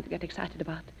 it's nothing to get excited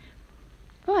about.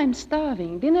 Oh, I'm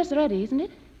starving. Dinner's ready, isn't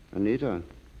it? Anita,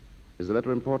 is the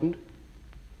letter important?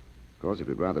 Of course, if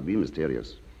you'd rather be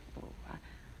mysterious. Oh,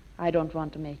 I don't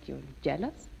want to make you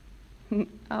jealous.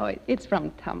 Oh, it's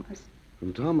from Thomas.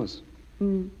 From Thomas?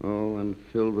 Hmm. Oh, and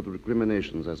filled with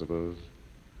recriminations, I suppose.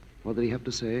 What did he have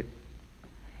to say?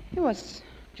 He was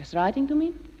just writing to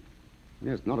me.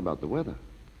 Yes, not about the weather.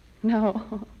 No.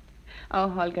 Oh,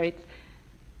 Holger,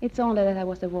 it's only that I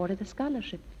was awarded a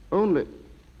scholarship. Only?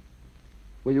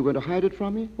 Were you going to hide it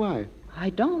from me? Why? I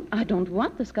don't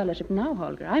want the scholarship now,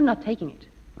 Holger. I'm not taking it.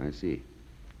 I see.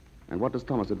 And what does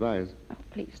Thomas advise? Oh,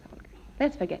 please, Holger.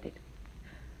 Let's forget it.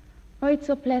 Oh, it's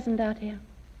so pleasant out here.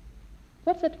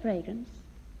 What's that fragrance?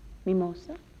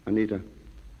 Mimosa? Anita,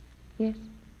 Yes.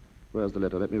 where's the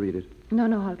letter? Let me read it. No,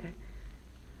 Holger.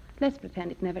 Let's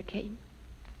pretend it never came.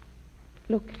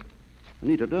 Look,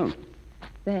 Anita, don't.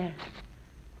 there.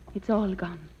 It's all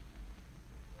gone.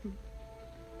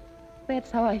 That's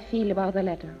how I feel about the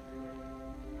letter.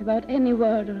 About any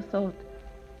word or thought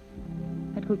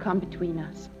that could come between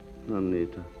us.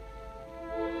 Anita.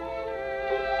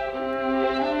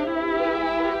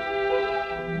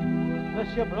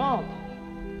 Monsieur Brandt.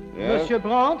 Yes? Monsieur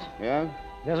Brandt. Yeah?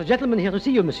 There's a gentleman here to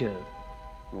see you, monsieur.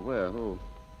 Well, where?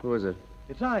 Who is it?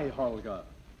 It's I, Holger.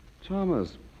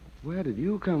 Thomas, where did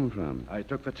you come from? I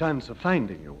took the chance of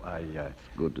finding you.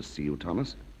 Good to see you,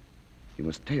 Thomas. You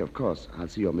must stay, of course. I'll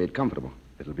see you're made comfortable.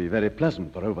 It'll be very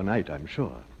pleasant for overnight, I'm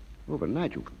sure.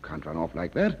 Overnight? You can't run off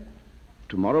like that.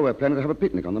 Tomorrow we're planning to have a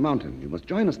picnic on the mountain. You must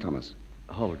join us, Thomas.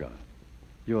 Holger,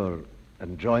 you're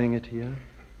enjoying it here?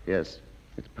 Yes,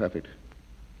 it's perfect.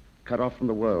 Cut off from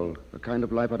the world, the kind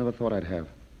of life I never thought I'd have.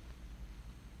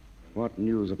 What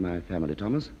news of my family,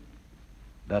 Thomas?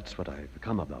 That's what I've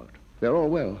come about. They're all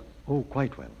well. Oh,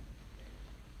 quite well.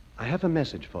 I have a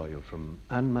message for you from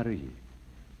Anne-Marie.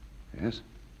 Yes?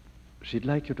 She'd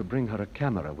like you to bring her a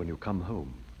camera when you come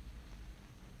home.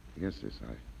 Yes,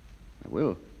 I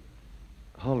will.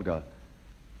 Holger,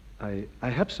 I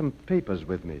have some papers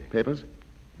with me. Papers?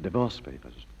 Divorce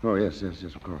papers. Oh, yes,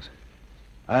 of course.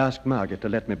 I asked Margaret to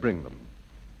let me bring them.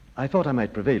 I thought I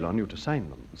might prevail on you to sign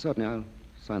them. Certainly, I'll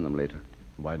sign them later.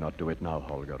 Why not do it now,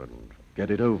 Holger, and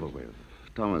get it over with?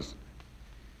 Thomas,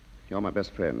 you're my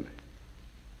best friend.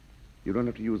 You don't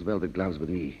have to use velvet gloves with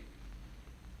me.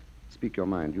 Speak your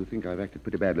mind. You think I've acted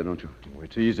pretty badly, don't you? Oh,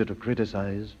 it's easy to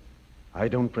criticize. I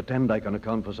don't pretend I can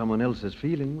account for someone else's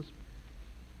feelings.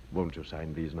 Won't you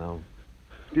sign these now?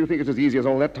 Do you think it's as easy as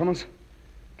all that, Thomas?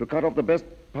 To cut off the best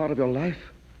part of your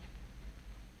life?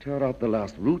 Tear out the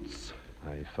last roots?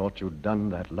 I thought you'd done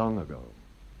that long ago.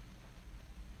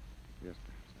 Yes,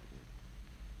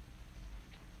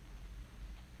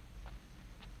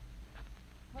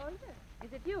 Holger,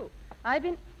 is it you? I've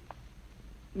been...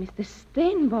 Mr.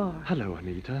 Steinborg. Hello,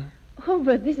 Anita. Oh,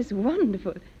 but this is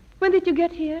wonderful. When did you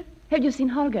get here? Have you seen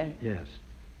Holger? Yes.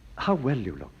 How well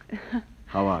you look.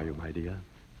 How are you, my dear?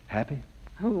 Happy?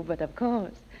 Oh, but of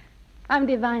course. I'm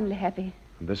divinely happy.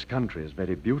 This country is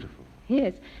very beautiful.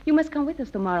 Yes. You must come with us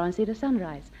tomorrow and see the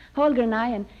sunrise. Holger and I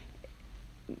and...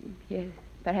 Yes,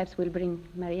 perhaps we'll bring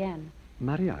Marianne.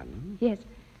 Marianne? Yes.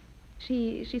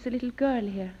 She's a little girl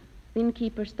here, the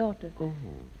innkeeper's daughter. Oh.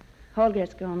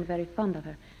 Holger's grown very fond of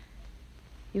her.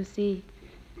 You see,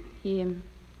 he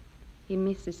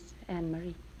misses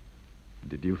Anne-Marie.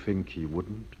 Did you think he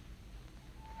wouldn't?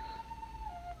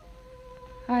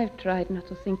 I've tried not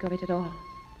to think of it at all.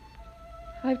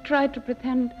 I've tried to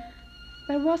pretend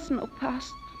there was no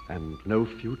past. And no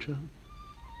future?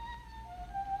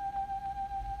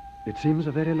 It seems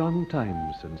a very long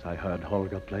time since I heard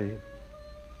Holger play.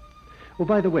 Oh,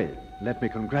 by the way, let me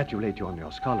congratulate you on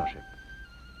your scholarship.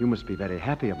 You must be very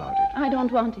happy about it. I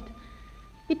don't want it.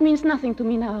 It means nothing to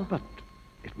me now. But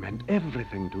it meant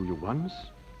everything to you once.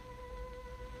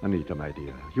 Anita, my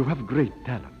dear, you have great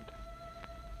talent.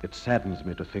 It saddens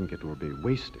me to think it will be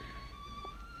wasted.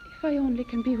 If I only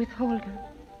can be with Holger,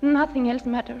 nothing else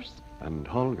matters. And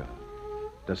Holger,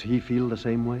 does he feel the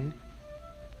same way?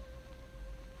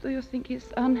 Do you think he's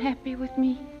unhappy with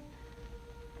me?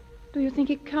 Do you think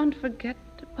he can't forget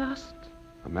the past?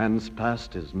 A man's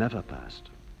past is never past.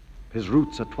 His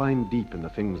roots are twined deep in the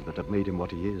things that have made him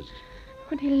what he is.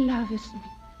 When he loves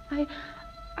me,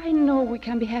 I know we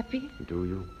can be happy. Do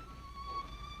you?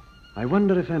 I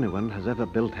wonder if anyone has ever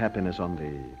built happiness on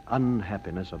the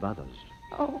unhappiness of others.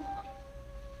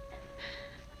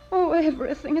 Oh,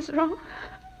 everything is wrong.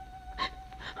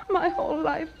 My whole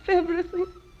life, everything.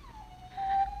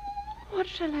 What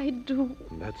shall I do?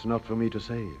 That's not for me to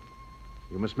say.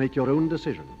 You must make your own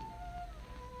decision.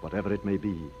 Whatever it may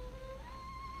be,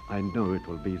 I know it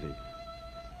will be the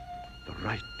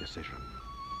right decision.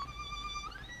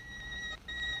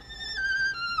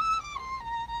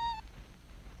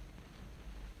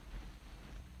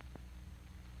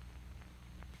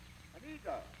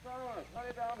 Anita, sorry.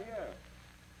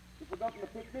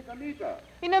 picnic, Anita.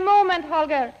 In a moment,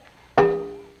 Holger.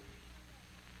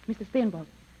 Mr. Stenborg,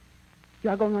 you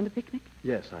are going on the picnic?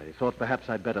 Yes, I thought perhaps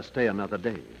I'd better stay another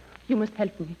day. You must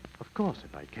help me. Of course,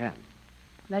 if I can.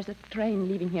 There's a train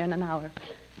leaving here in an hour.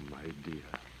 My dear.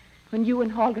 When you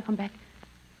and Holger come back,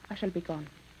 I shall be gone.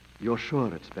 You're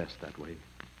sure it's best that way?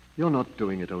 You're not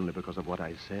doing it only because of what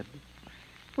I said?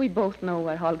 We both know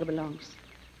where Holger belongs.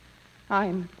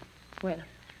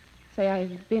 Say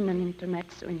I've been an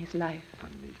intermezzo in his life.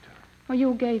 Anita. Oh,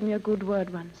 you gave me a good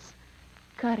word once.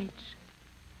 Courage.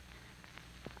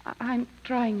 I'm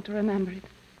trying to remember it.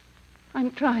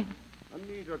 I'm trying.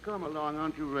 Anita, come along.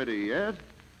 Aren't you ready yet?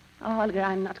 Oh, Holger,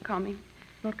 I'm not coming.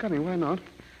 Not coming. Why not?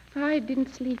 I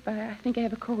didn't sleep. I think I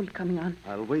have a cold coming on.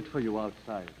 I'll wait for you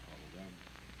outside.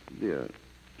 Dear,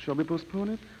 shall we postpone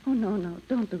it? Oh, no,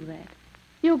 don't do that.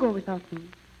 You go without me,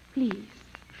 please.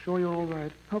 Sure you're all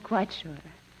right? Oh, quite sure.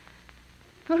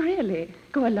 Oh, really?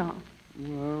 Go along.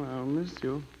 Well, I'll miss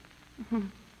you.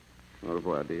 Au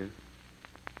revoir, dear.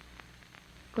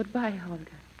 Goodbye, Holger.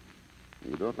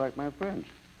 You don't like my French.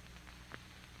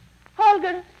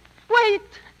 Holger, wait!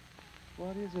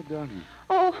 What is it, darling?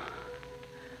 Oh.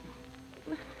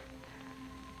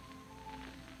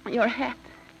 Your hat.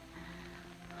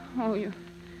 Oh, you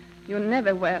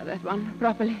never wear that one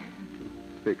properly.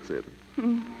 Fix it.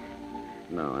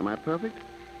 Now, am I perfect?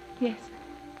 Yes.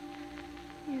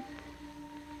 Yes.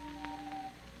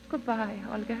 Goodbye,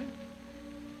 Holger.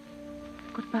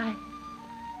 Goodbye.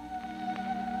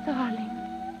 Darling.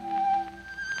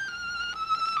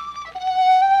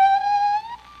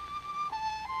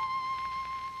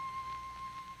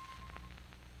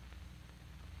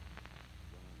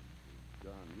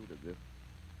 John, you did this.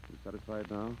 You satisfied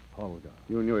now? Olga.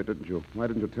 You knew it, didn't you? Why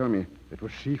didn't you tell me? It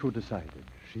was she who decided.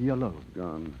 She alone.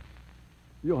 Gone.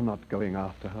 You're not going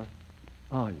after her,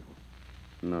 are you?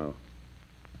 No.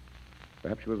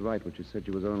 Perhaps she was right when she said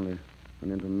she was only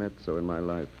an intermezzo in my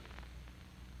life.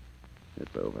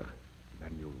 It's over.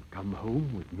 Then you'll come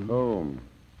home with me? Home?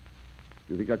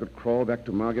 You think I could crawl back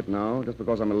to Margate now just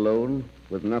because I'm alone,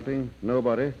 with nothing,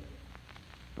 nobody?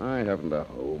 I haven't a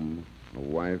home, a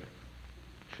wife,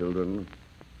 children.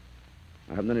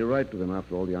 I haven't any right to them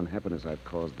after all the unhappiness I've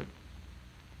caused them.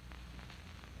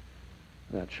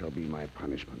 That shall be my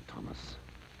punishment, Thomas.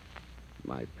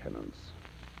 My penance.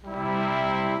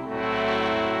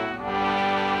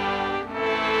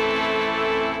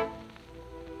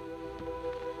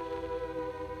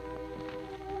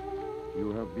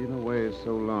 You have been away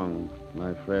so long,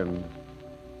 my friend.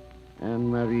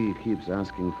 Anne-Marie keeps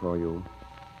asking for you.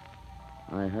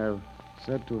 I have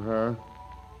said to her,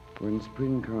 when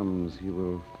spring comes, he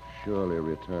will surely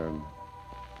return.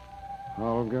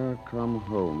 Holger, come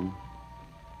home.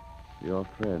 Your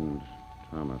friend,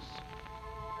 Thomas.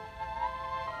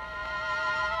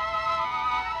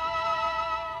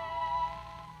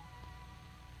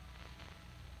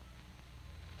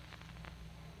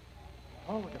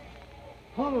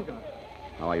 Holger.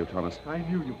 How are you, Thomas? I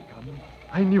knew you'd come.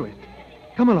 I knew it.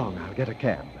 Come along, I'll get a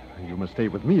cab. You must stay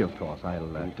with me, of course.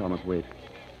 Thomas, wait.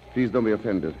 Please don't be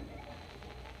offended.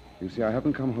 You see, I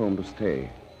haven't come home to stay.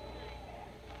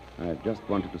 I just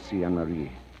wanted to see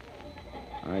Anne-Marie.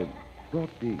 I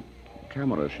brought the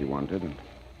camera she wanted, and...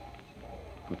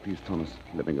 But please, Thomas,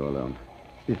 let me go alone.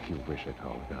 If you wish it,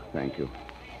 Holger. Thank you.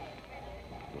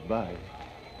 Goodbye.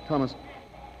 Thomas.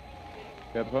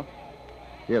 Pietro?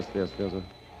 Yes, there's a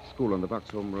school on the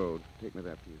Buxholm Road. Take me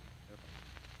there, please.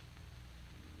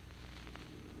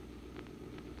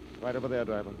 Right over there,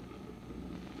 driver.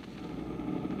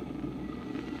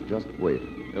 Just wait.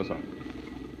 Yes, sir.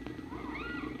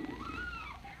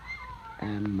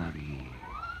 Anne-Marie.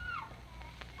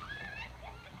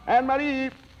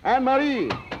 Anne-Marie! Anne-Marie!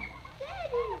 Daddy!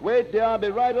 Wait, dear. I'll be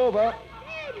right over.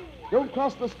 Daddy! Don't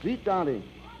cross the street, darling.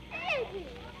 Daddy!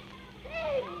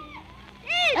 Daddy!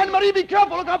 Anne-Marie, be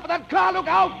careful. Look out for that car. Look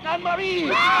out, Anne-Marie!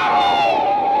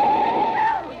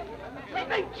 We've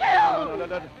been killed!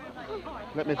 No.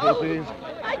 Let me through, please.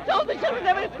 I told the children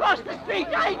never to cross the street.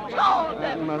 I told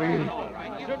them. Anne-Marie.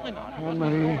 Certainly not.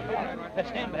 Anne-Marie.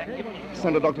 Stand back.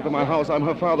 Send a doctor to my house. I'm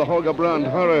her father, Holger Brandt.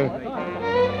 Hurry.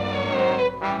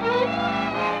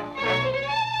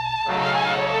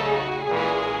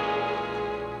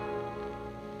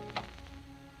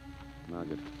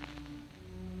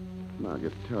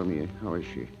 Margaret, tell me, how is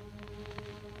she?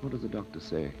 What does the doctor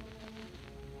say?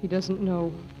 He doesn't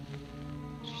know.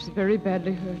 She's very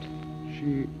badly hurt.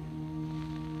 She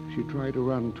tried to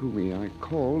run to me. I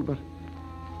called, but...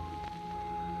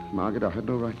 Margaret, I had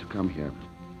no right to come here.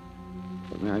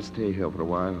 But may I stay here for a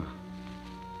while?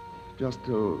 Just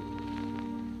till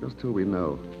we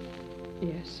know.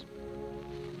 Yes.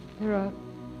 There are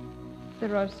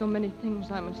There are so many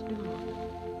things I must do.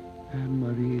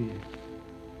 Anne-Marie.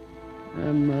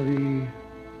 Anne-Marie.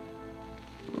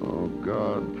 Oh,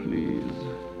 God, please.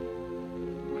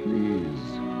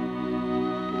 Please.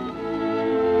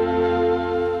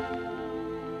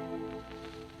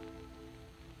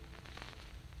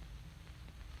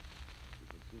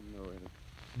 No, Eric.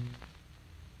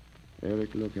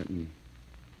 Eric, look at me.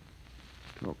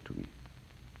 Talk to me.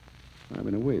 I've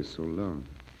been away so long.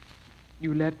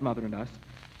 You left Mother and us.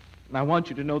 And I want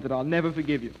you to know that I'll never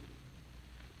forgive you.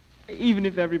 Even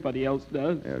if everybody else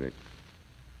does. Eric.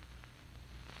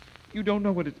 You don't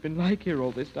know what it's been like here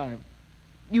all this time.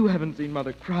 You haven't seen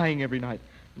Mother crying every night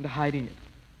and hiding it.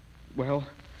 Well,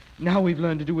 now we've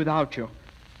learned to do without you.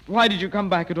 Why did you come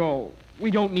back at all?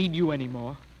 We don't need you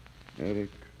anymore.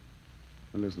 Eric,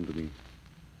 listen to me.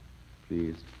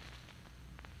 Please.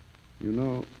 You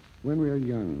know, when we are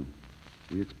young,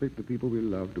 we expect the people we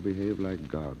love to behave like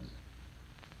gods.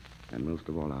 And most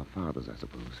of all, our fathers, I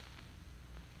suppose.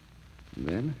 And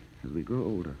then, as we grow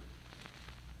older,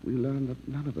 we learn that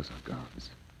none of us are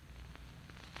gods.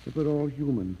 That we're all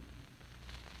human.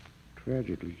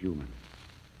 Tragically human.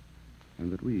 And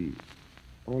that we,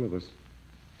 all of us,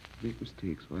 make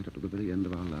mistakes right up to the very end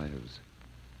of our lives.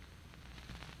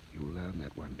 You'll learn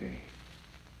that one day.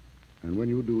 And when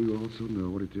you do, you'll also know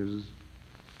what it is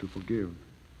to forgive.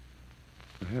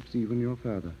 Perhaps even your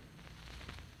father.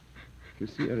 You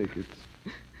see, Eric, it's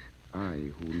I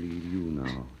who need you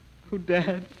now. Oh,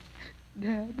 Dad.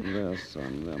 Dad. There,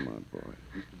 son. There, my boy.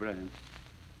 Mr. Bryant.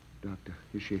 Doctor,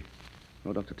 is she?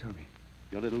 Oh, doctor, tell me.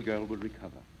 Your little girl will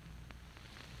recover.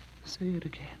 Say it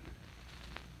again.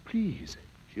 Please.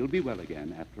 She'll be well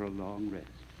again after a long rest.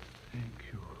 Thank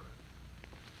you.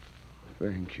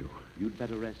 Thank you. You'd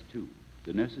better rest, too.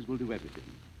 The nurses will do everything.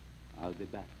 I'll be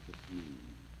back soon.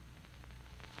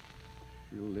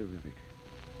 You'll live, Eric.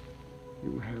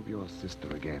 You'll have your sister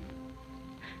again.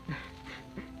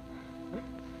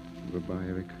 Goodbye,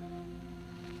 Eric.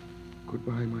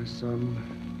 Goodbye, my son.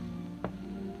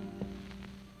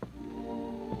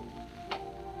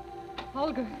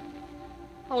 Holger.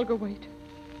 Holger, wait.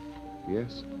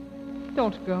 Yes?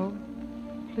 Don't go.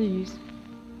 Please.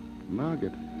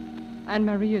 Margaret.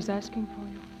 Anne-Marie is asking for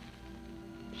you.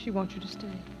 She wants you to stay.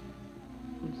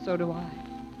 And so do I.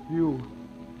 You.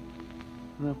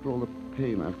 After all the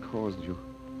pain I've caused you.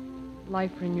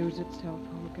 Life renews itself,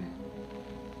 Holger.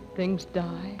 Things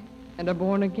die and are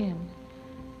born again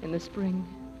in the spring.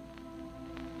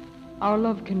 Our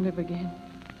love can live again,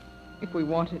 if we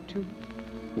want it to.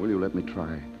 Will you let me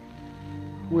try?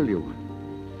 Will you?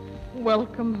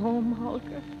 Welcome home,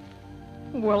 Holger.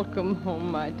 Welcome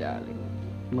home, my darling.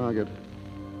 Margaret.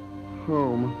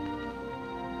 Home.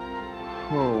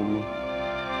 Home.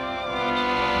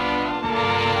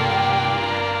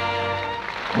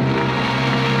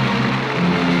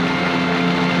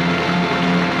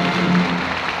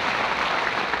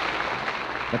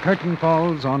 The curtain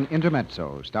falls on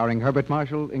Intermezzo, starring Herbert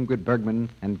Marshall, Ingrid Bergman,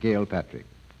 and Gail Patrick.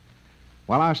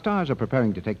 While our stars are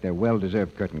preparing to take their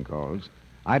well-deserved curtain calls,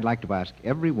 I'd like to ask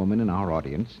every woman in our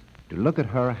audience to look at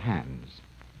her hands.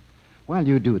 While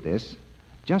you do this,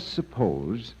 just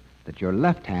suppose that your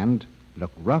left hand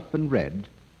look rough and red,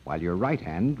 while your right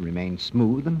hand remains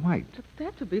smooth and white.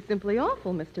 That would be simply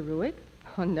awful, Mr. Ruick.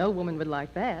 Oh, no woman would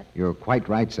like that. You're quite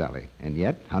right, Sally. And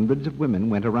yet, hundreds of women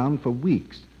went around for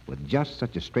weeks with just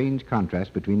such a strange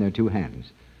contrast between their two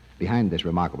hands. Behind this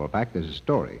remarkable fact, there's a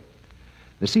story.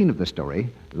 The scene of the story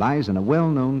lies in a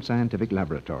well-known scientific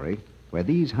laboratory where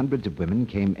these hundreds of women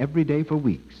came every day for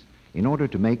weeks in order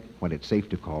to make what it's safe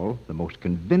to call the most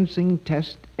convincing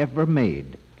test ever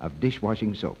made of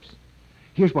dishwashing soaps.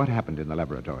 Here's what happened in the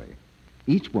laboratory.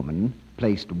 Each woman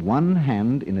placed one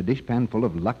hand in a dishpan full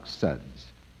of Lux suds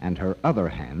and her other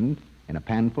hand in a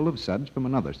pan full of suds from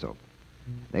another soap.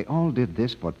 They all did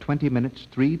this for 20 minutes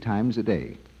 3 times a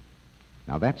day.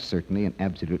 Now, that's certainly an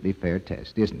absolutely fair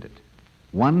test, isn't it?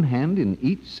 One hand in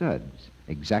each suds,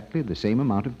 exactly the same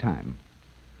amount of time.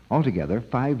 Altogether,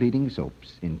 5 leading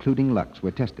soaps, including Lux,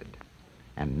 were tested.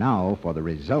 And now for the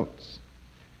results.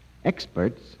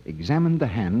 Experts examined the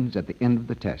hands at the end of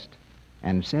the test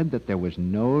and said that there was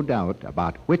no doubt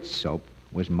about which soap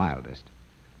was mildest.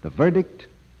 The verdict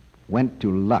went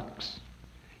to Lux.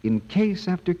 In case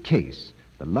after case,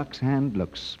 the Lux hand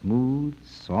looked smooth,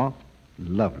 soft,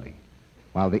 lovely,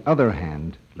 while the other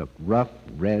hand looked rough,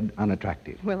 red,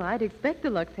 unattractive. Well, I'd expect the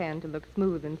Lux hand to look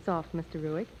smooth and soft, Mr.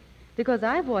 Ruick, because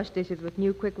I've washed dishes with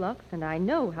new Quick Lux, and I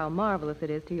know how marvelous it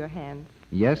is to your hands.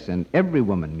 Yes, and every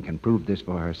woman can prove this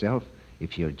for herself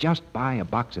if she'll just buy a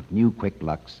box of new Quick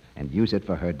Lux and use it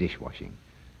for her dishwashing.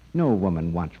 No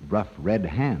woman wants rough, red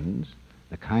hands.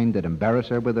 The kind that embarrass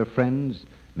her with her friends,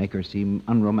 make her seem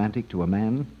unromantic to a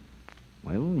man?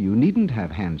 Well, you needn't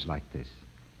have hands like this.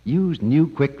 Use new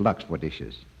Quick Lux for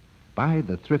dishes. Buy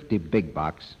the thrifty big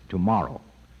box tomorrow.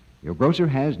 Your grocer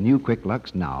has new Quick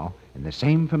Lux now in the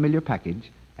same familiar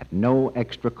package at no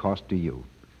extra cost to you.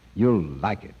 You'll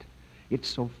like it. It's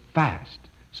so fast,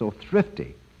 so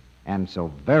thrifty, and so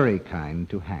very kind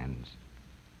to hands.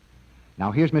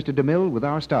 Now here's Mr. DeMille with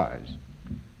our stars.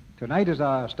 Tonight, as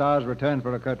our stars return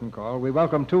for a curtain call, we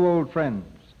welcome two old friends,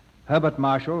 Herbert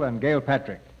Marshall and Gail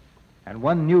Patrick, and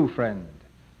one new friend,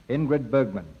 Ingrid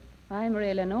Bergman. I'm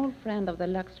really an old friend of the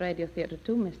Lux Radio Theater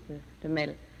too, Mr.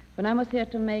 DeMille. When I was here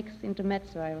to make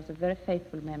Intermezzo, I was a very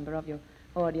faithful member of your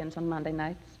audience on Monday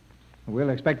nights. We'll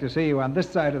expect to see you on this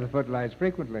side of the footlights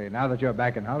frequently, now that you're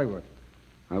back in Hollywood.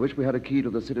 I wish we had a key to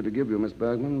the city to give you, Miss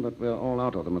Bergman, but we're all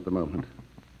out of them at the moment.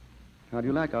 How do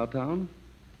you like our town?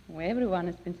 Well, everyone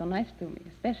has been so nice to me,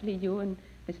 especially you and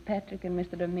Miss Patrick and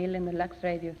Mr. DeMille in the Lux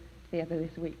Radio Theater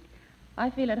this week. I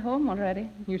feel at home already.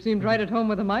 You seemed right at home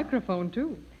with a microphone,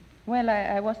 too. Well,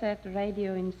 I was at the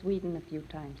radio in Sweden a few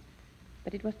times,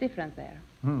 but it was different there.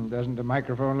 Doesn't a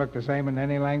microphone look the same in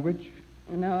any language?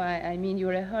 No, I mean you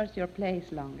rehearse your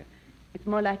plays longer. It's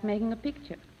more like making a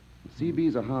picture.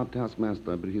 CB's a hard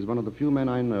taskmaster, but he's one of the few men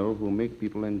I know who make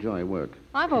people enjoy work.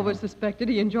 I've always suspected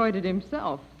he enjoyed it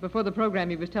himself. Before the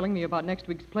program, he was telling me about next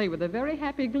week's play with a very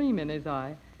happy gleam in his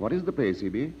eye. What is the play,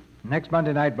 CB? Next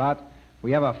Monday night, Bart,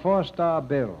 we have a 4-star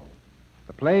bill.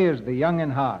 The play is The Young in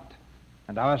Heart,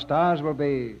 and our stars will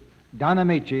be Don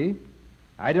Amici,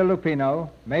 Ida Lupino,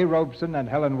 May Robeson, and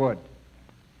Helen Wood.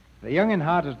 The Young in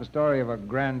Heart is the story of a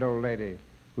grand old lady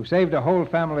who saved a whole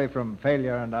family from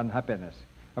failure and unhappiness.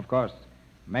 Of course,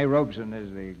 May Robeson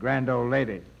is the grand old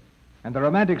lady. And the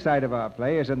romantic side of our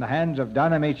play is in the hands of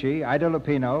Don Amici, Ida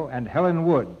Lupino, and Helen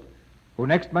Wood, who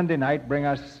next Monday night bring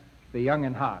us The Young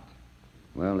in Heart.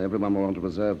 Well, everyone will want a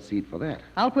reserved seat for that.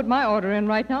 I'll put my order in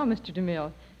right now, Mr.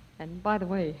 DeMille. And by the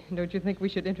way, don't you think we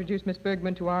should introduce Miss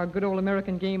Bergman to our good old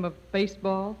American game of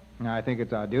baseball? I think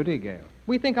it's our duty, Gail.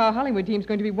 We think our Hollywood team's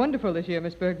going to be wonderful this year,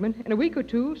 Miss Bergman. In a week or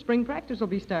two, spring practice will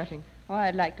be starting. Oh,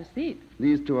 I'd like to see it.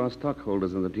 These two are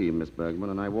stockholders in the team, Miss Bergman,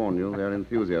 and I warn you, their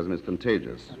enthusiasm is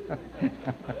contagious.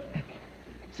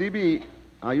 CB,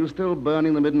 are you still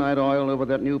burning the midnight oil over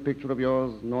that new picture of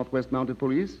yours, Northwest Mounted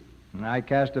Police? I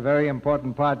cast a very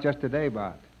important part just today,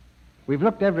 Bart. We've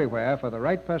looked everywhere for the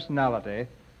right personality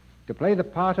to play the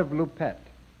part of Lupette,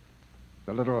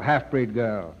 the little half-breed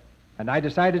girl. And I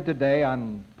decided today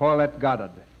on Paulette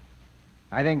Goddard.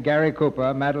 I think Gary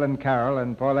Cooper, Madeline Carroll,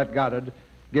 and Paulette Goddard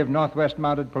give Northwest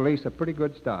Mounted Police a pretty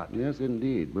good start. Yes,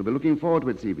 indeed. We'll be looking forward to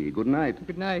it, CB. Good night.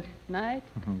 Good night. Night.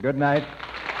 Good night.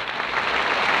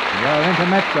 Your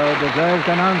Intermezzo deserves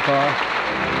an encore.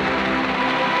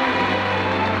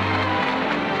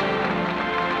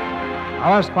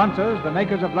 Our sponsors, the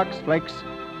makers of Lux Flakes,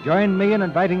 join me in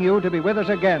inviting you to be with us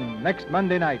again next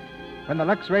Monday night when the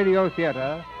Lux Radio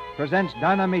Theater presents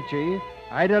Don Amici,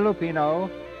 Ida Lupino,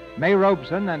 May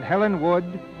Robeson, and Helen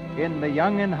Wood in The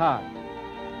Young in Heart.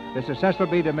 This is Cecil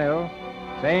B. DeMille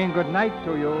saying good night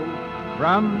to you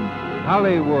from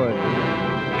Hollywood.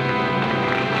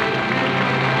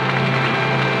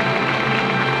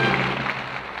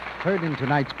 Heard in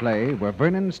tonight's play were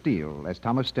Vernon Steele as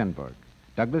Thomas Stenberg,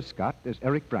 Douglas Scott as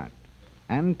Eric Brandt,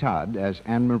 Ann Todd as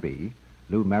Anne Marie,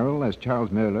 Lou Merrill as Charles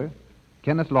Mueller,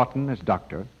 Kenneth Lawton as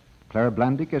Doctor, Clara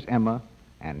Blandick as Emma,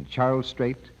 and Charles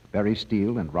Strait, Barry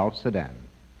Steele, and Ralph Sedan.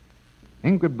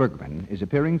 Ingrid Bergman is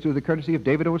appearing through the courtesy of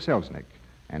David O. Selznick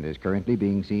and is currently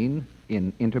being seen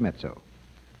in Intermezzo.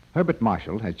 Herbert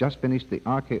Marshall has just finished the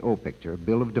RKO picture,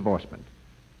 Bill of Divorcement.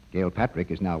 Gail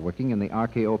Patrick is now working in the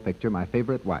RKO picture, My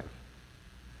Favorite Wife.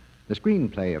 The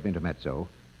screenplay of Intermezzo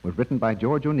was written by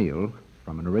George O'Neill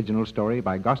from an original story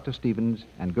by Gosta Stevens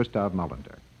and Gustav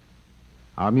Molander.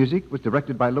 Our music was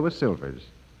directed by Louis Silvers,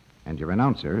 and your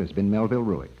announcer has been Melville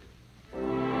Ruick.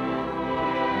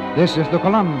 This is the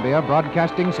Columbia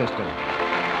Broadcasting System.